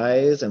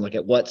size and look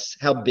at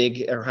how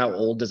big or how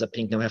old does a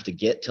pycno have to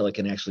get till it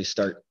can actually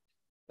start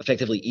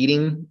effectively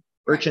eating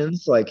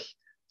urchins? Right. Like,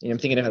 you know, I'm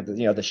thinking of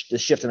the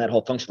shift in that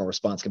whole functional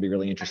response can be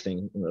really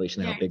interesting in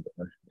relation to how big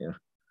they are. Yeah.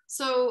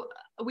 So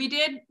we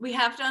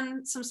have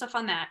done some stuff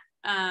on that.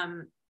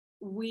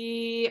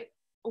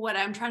 What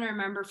I'm trying to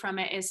remember from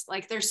it is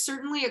like there's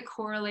certainly a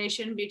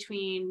correlation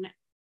between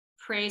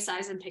prey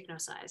size and pycno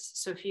size.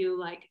 So if you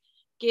like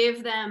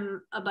give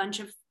them a bunch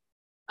of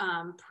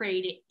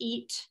prey to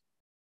eat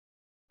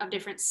of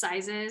different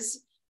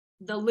sizes,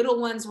 the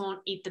little ones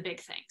won't eat the big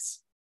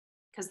things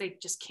because they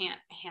just can't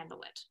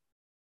handle it.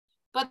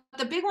 But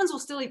the big ones will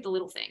still eat the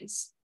little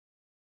things.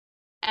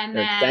 And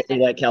then exactly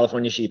like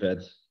California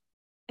sheephead.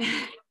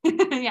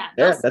 Yeah,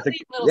 they'll still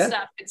eat little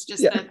stuff. It's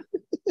just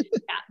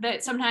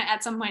that sometimes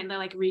at some point they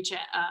like reach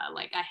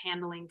like a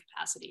handling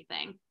capacity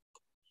thing.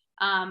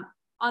 On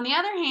the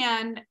other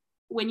hand,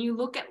 when you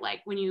look at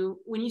like when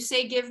you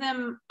say give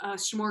them a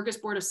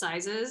smorgasbord of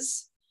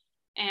sizes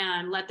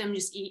and let them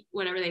just eat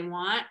whatever they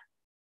want,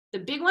 the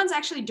big ones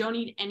actually don't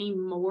eat any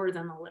more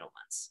than the little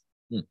ones.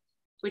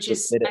 Which so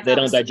is they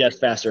don't digest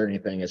faster or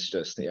anything. It's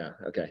just they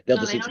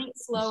don't eat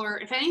slower.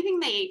 If anything,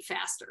 they eat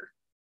faster.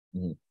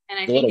 Mm-hmm. And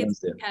I think it's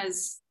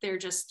because they're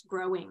just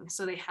growing,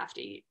 so they have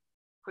to eat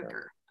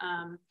quicker.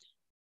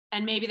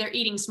 And maybe they're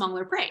eating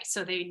smaller prey,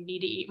 so they need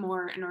to eat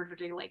more in order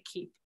to like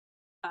keep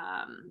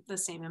the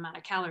same amount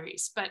of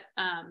calories. But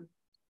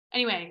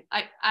anyway,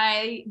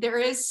 there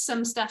is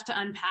some stuff to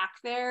unpack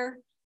there.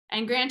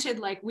 And granted,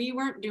 like we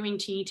weren't doing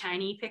teeny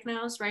tiny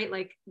pycnos, right?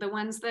 Like the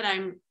ones that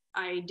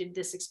I did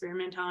this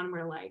experiment on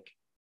were like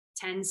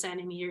 10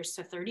 centimeters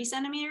to 30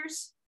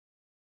 centimeters.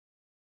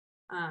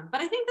 But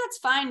I think that's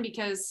fine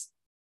because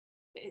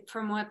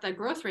from what the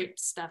growth rate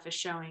stuff is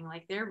showing,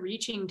 like they're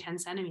reaching 10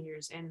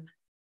 centimeters in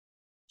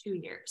 2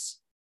 years.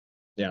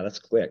 Yeah, that's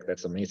quick.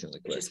 That's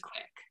amazingly quick. Which is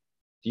quick.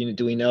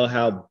 Do we know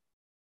how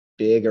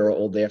big or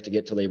old they have to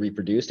get till they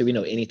reproduce? Do we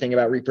know anything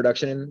about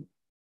reproduction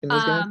in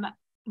these guys?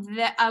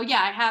 Yeah,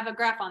 I have a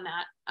graph on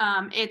that.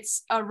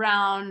 It's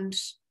around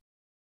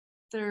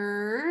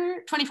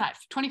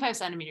 25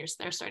 centimeters.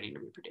 They're starting to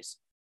reproduce.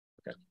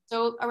 Okay.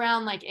 So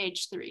around like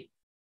age 3.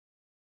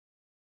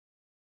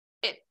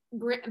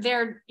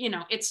 They're,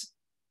 it's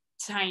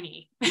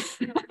tiny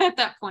at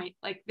that point.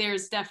 Like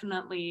there's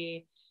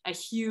definitely a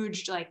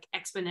huge like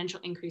exponential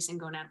increase in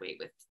gonad weight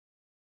with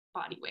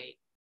body weight.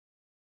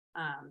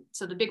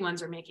 So the big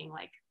ones are making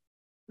like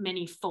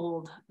many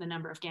fold the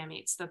number of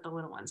gametes that the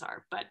little ones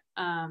are. But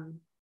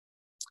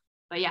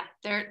yeah,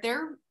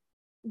 they're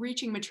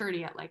reaching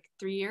maturity at like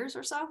 3 years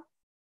or so.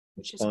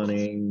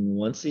 Spawning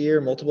once a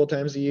year, multiple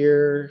times a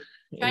year.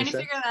 Trying to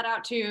figure that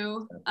out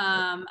too.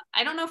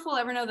 I don't know if we'll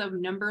ever know the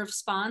number of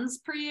spawns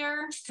per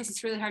year because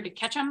it's really hard to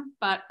catch them,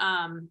 but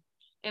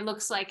it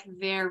looks like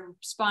they're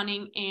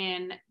spawning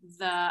in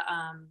the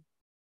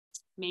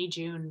May,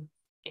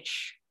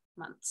 June-ish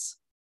months.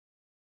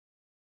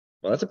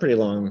 Well, that's a pretty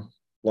long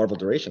larval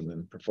duration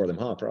then for them,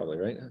 huh? Probably,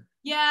 right?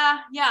 Yeah.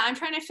 I'm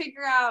trying to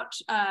figure out,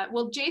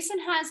 well, Jason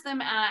has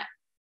them at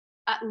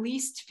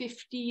least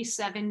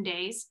 57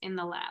 days in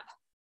the lab.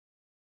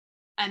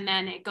 And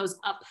then it goes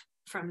up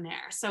from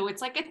there. So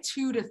it's like a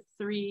 2 to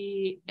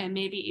 3 and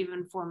maybe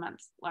even 4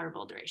 month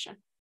larval duration.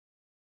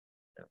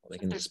 Yeah, well, they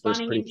can disperse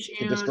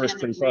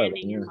pretty far.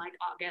 Yeah. In like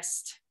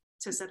August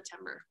to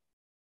September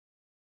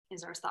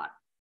is our thought.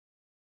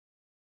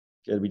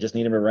 Good. We just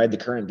need them to ride the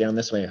current down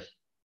this way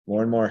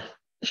more and more.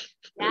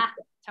 Yeah,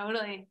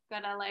 totally.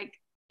 Gotta like,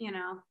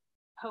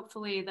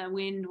 hopefully the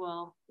wind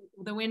will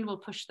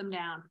push them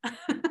down.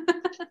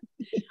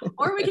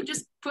 Or we could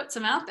just put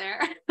some out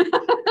there.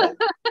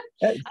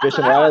 Fish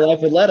and Wildlife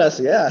would let us.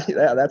 Yeah,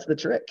 that's the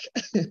trick.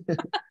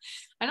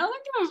 I don't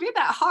think it would be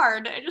that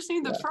hard. I just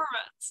need the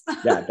permits.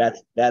 Yeah,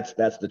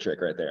 that's the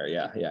trick right there.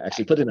 Yeah.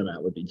 Actually, putting them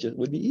out would be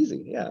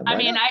easy. Yeah. I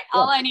mean,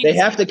 I need. They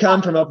have to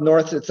come from up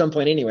north at some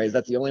point, anyways.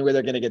 That's the only way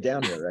they're going to get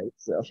down here, right?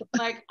 So,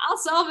 like, I'll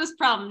solve this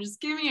problem. Just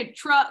give me a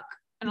truck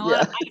and a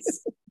lot of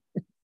ice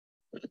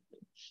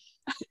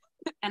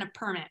and a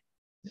permit.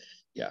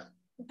 Yeah.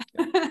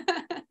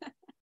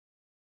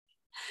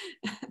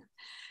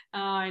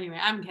 Oh, anyway,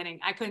 I'm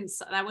kidding.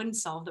 That wouldn't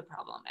solve the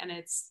problem, and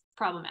it's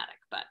problematic,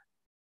 but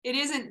it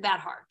isn't that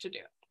hard to do.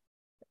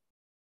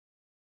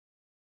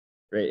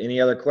 Great.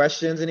 Any other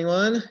questions,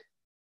 anyone?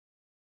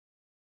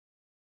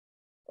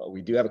 Oh,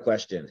 we do have a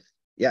question.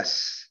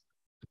 Yes.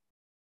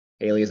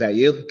 Haley, is that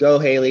you? Go,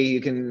 Haley.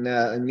 You can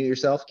unmute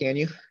yourself, can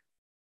you?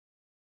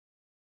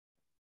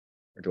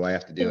 Or do I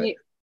have to do it?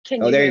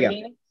 Can you there hear you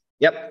me? go.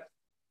 Yep.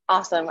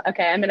 Awesome.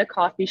 Okay, I'm in a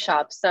coffee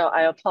shop, so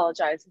I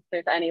apologize if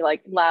there's any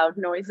like loud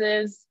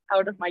noises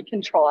out of my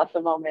control at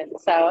the moment.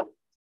 So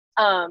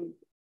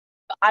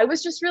I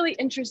was just really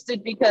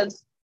interested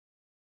because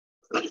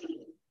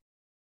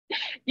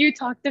you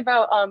talked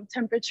about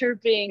temperature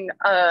being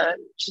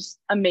just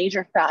a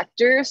major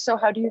factor. So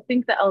how do you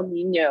think the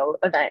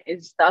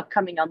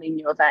upcoming El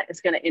Nino event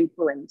is going to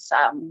influence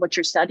what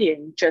you're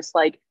studying? Just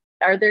like,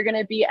 are there going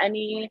to be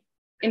any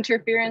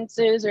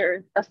interferences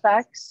or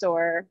effects,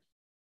 or?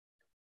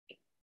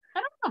 I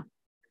don't know.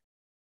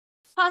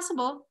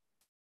 Possible.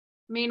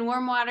 I mean,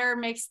 warm water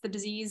makes the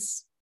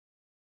disease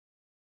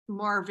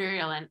more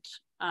virulent.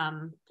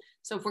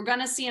 So if we're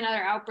going to see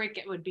another outbreak,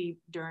 it would be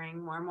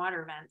during warm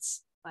water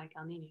events like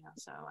El Nino.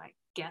 So I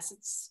guess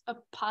it's a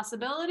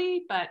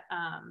possibility, but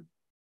I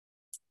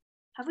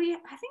think we've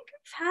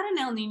had an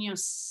El Nino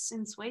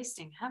since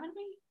wasting, haven't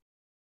we?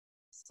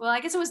 Well, I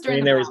guess it was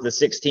during there was the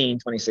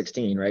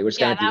 2016, right? Which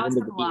kind of the end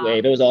of the heat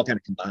wave. It was all kind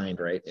of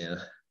combined, right? Yeah.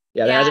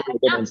 Yeah, there hasn't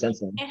really been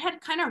since then. It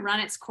had kind of run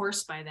its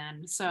course by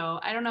then. So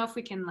I don't know if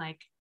we can like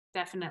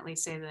definitely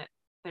say that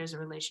there's a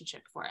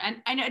relationship for it.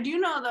 And I do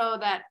know though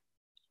that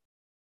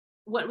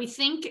what we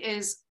think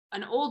is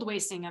an old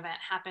wasting event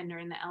happened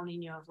during the El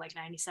Nino of like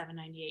 97,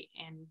 98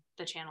 in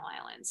the Channel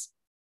Islands.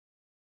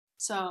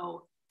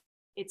 So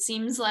it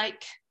seems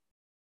like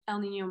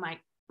El Nino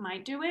might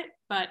do it,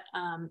 but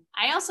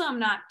I also am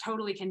not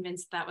totally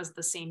convinced that was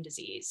the same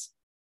disease.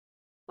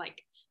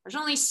 Like there's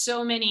only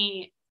so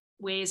many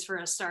ways for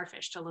a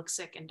starfish to look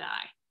sick and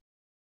die.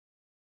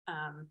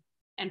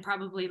 And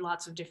probably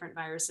lots of different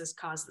viruses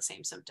cause the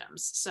same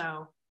symptoms.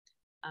 So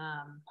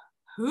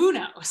who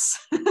knows?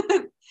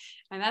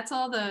 And that's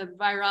all the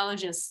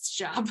virologist's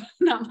job,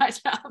 not my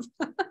job.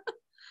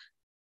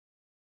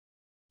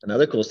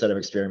 Another cool set of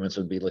experiments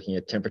would be looking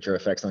at temperature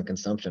effects on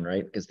consumption,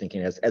 right? Because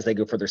thinking as they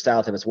go further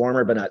south, if it's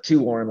warmer but not too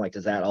warm, like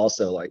does that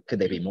also like could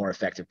they be more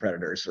effective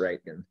predators, right?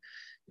 And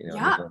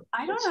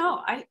I don't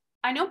know.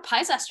 I know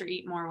pies ester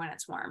eat more when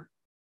it's warm.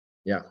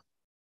 Yeah.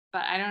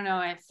 But I don't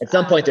know if at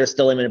some point they're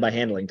still limited by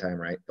handling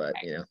time, right? But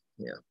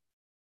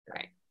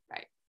right.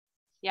 Right.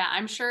 Yeah,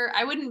 I'm sure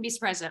I wouldn't be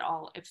surprised at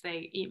all if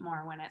they eat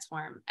more when it's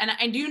warm. And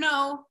I do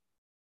know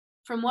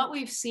from what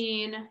we've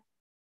seen,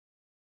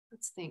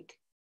 let's think.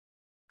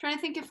 I'm trying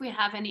to think if we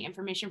have any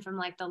information from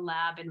like the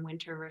lab in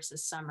winter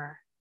versus summer.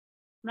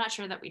 I'm not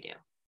sure that we do.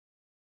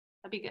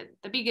 That'd be good.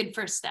 That'd be a good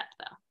first step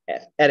though.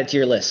 Add it to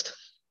your list.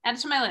 Add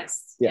it to my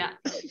list. Yeah.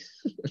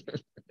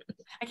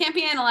 I can't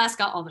be in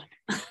Alaska all the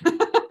time.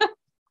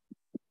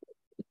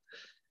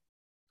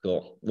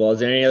 Cool. Well, is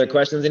there any other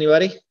questions,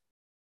 anybody?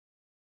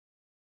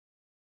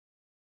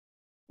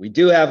 We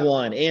do have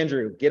one.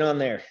 Andrew, get on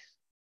there.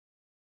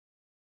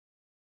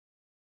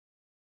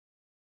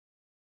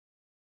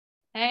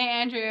 Hey,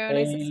 Andrew.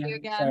 Nice to see you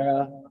again.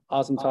 Sarah,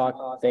 awesome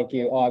talk. Thank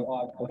you.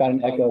 Oh, I've got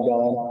an echo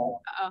going.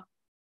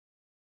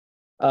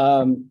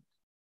 Uh-oh.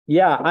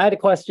 Yeah, I had a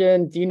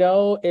question. Do you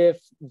know if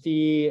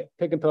the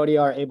pig and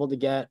podia are able to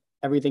get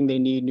everything they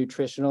need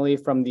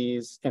nutritionally from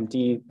these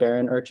empty,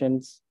 barren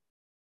urchins?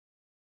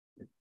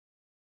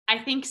 I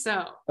think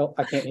so. Oh,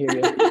 I can't hear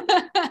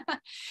you.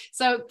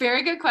 So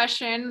very good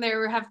question.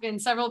 There have been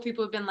several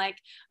people who've been like,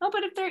 oh,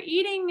 but if they're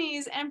eating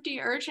these empty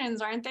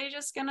urchins, aren't they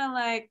just gonna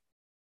like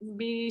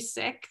be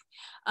sick?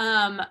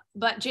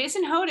 But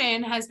Jason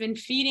Hoden has been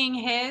feeding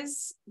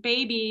his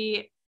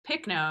baby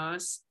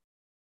Pycnos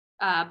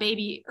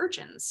baby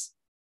urchins,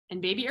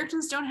 and baby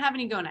urchins don't have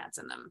any gonads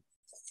in them.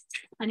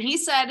 And he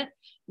said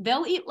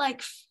they'll eat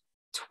like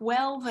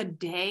 12 a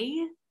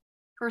day,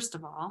 first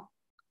of all,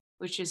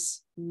 which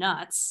is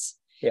nuts.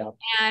 Yeah.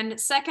 And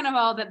second of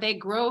all, that they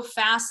grow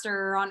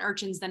faster on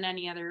urchins than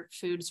any other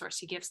food source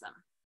he gives them.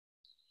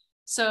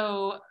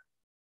 So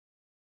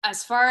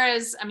as far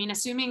as, I mean,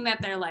 assuming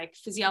that their like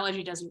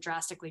physiology doesn't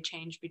drastically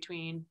change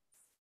between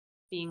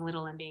being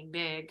little and being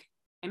big,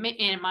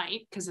 it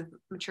might because of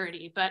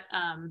maturity, but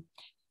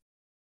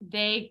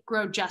they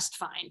grow just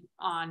fine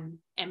on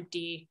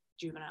empty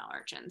juvenile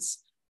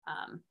urchins.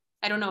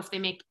 I don't know if they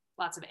make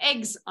lots of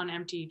eggs on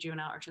empty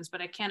juvenile urchins,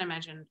 but I can't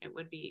imagine it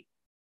would be,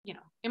 you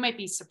know, it might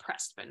be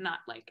suppressed, but not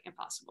like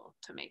impossible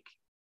to make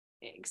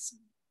eggs.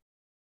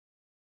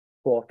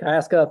 Cool. Can I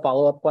ask a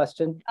follow-up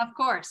question? Of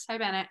course. Hi,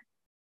 Bennett.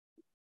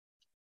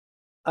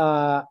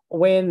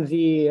 When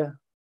the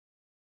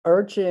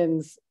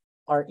urchins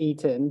are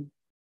eaten,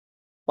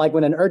 like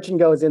when an urchin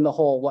goes in the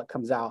hole, what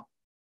comes out?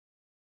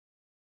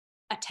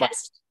 A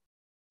test.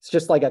 It's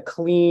just like a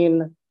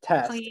clean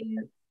test,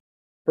 Clean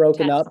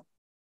broken test. up.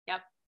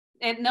 Yep.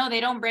 And no,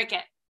 they don't break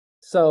it.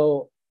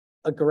 So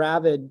a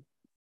gravid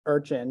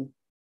urchin,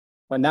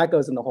 when that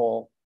goes in the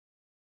hole,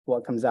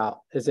 what comes out?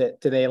 Does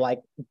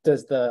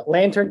the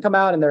lantern come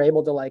out and they're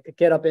able to like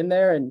get up in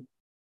there and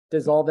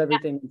dissolve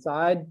everything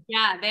inside?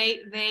 Yeah,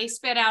 they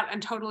spit out a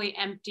totally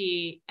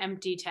empty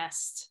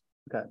test.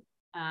 Okay.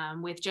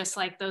 With just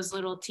like those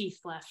little teeth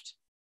left.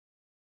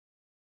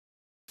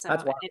 So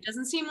That's wild. it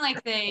doesn't seem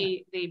like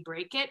they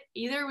break it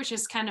either, which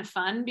is kind of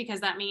fun because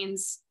that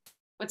means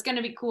what's going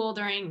to be cool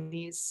during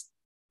these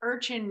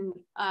urchin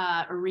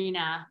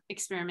arena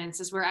experiments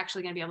is we're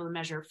actually going to be able to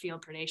measure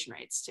field predation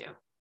rates too,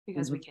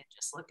 because we can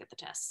just look at the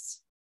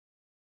tests.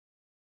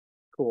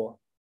 Cool.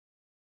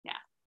 Yeah.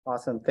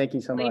 Awesome. Thank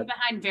you so Leave much.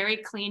 behind very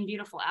clean,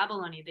 beautiful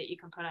abalone that you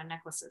can put on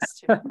necklaces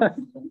too.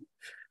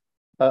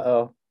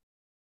 Uh-oh.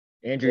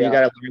 Andrew, you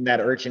got to learn that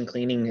urchin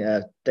cleaning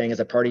thing as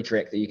a party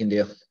trick that you can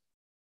do.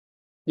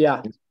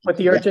 Yeah. Put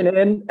the urchin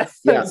in.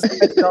 Yeah.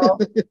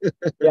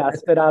 Yeah.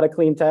 Spit out a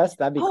clean test.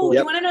 That'd be cool.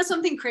 You want to know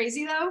something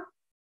crazy though?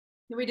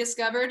 That we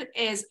discovered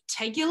is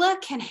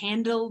tegula can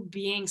handle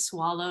being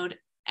swallowed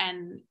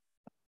and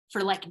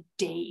for like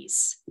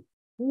days.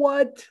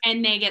 What?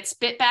 And they get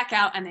spit back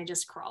out and they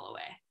just crawl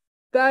away.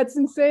 That's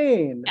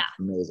insane. Yeah.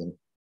 Amazing.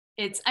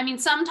 It's, I mean,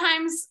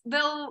 sometimes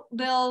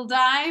they'll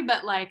die,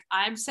 but like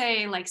I'd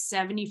say like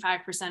 75%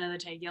 of the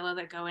tegula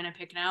that go in a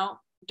pycno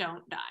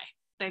don't die.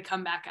 They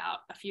come back out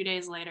a few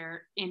days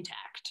later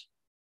intact.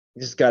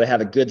 You just got to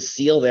have a good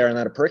seal there and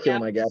that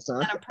operculum, I guess, huh?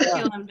 That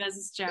operculum does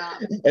its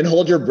job. And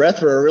hold your breath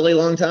for a really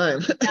long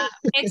time. Yeah,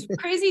 it's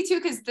crazy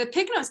too because the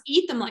pycnos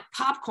eat them like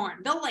popcorn.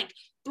 They'll like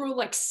throw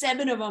like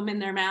 7 of them in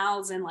their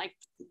mouths and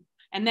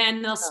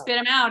then they'll spit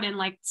them out and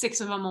like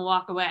 6 of them will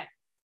walk away.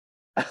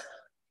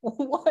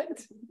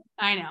 What?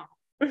 I know.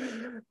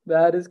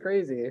 That is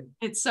crazy.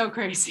 It's so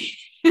crazy.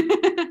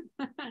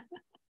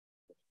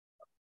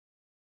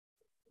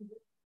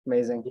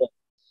 Amazing.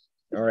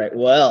 All right.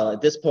 Well,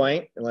 at this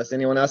point, unless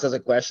anyone else has a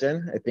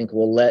question, I think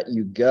we'll let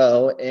you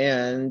go.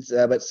 And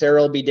but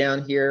Sarah will be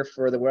down here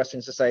for the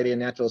Western Society of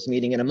Naturalists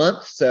meeting in a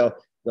month. So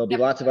there'll be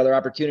lots of other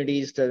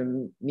opportunities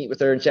to meet with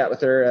her and chat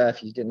with her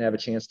if you didn't have a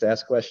chance to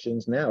ask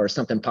questions now or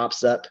something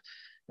pops up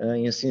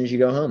as soon as you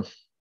go home.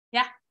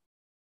 Yeah.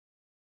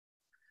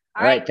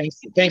 All right.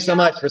 Thanks so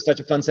much for such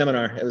a fun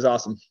seminar. It was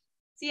awesome.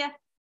 See ya.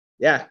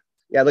 Yeah.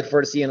 Looking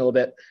forward to seeing you in a little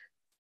bit.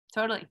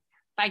 Totally.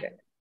 Bye. Okay.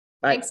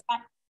 Bye. Thanks. Bye.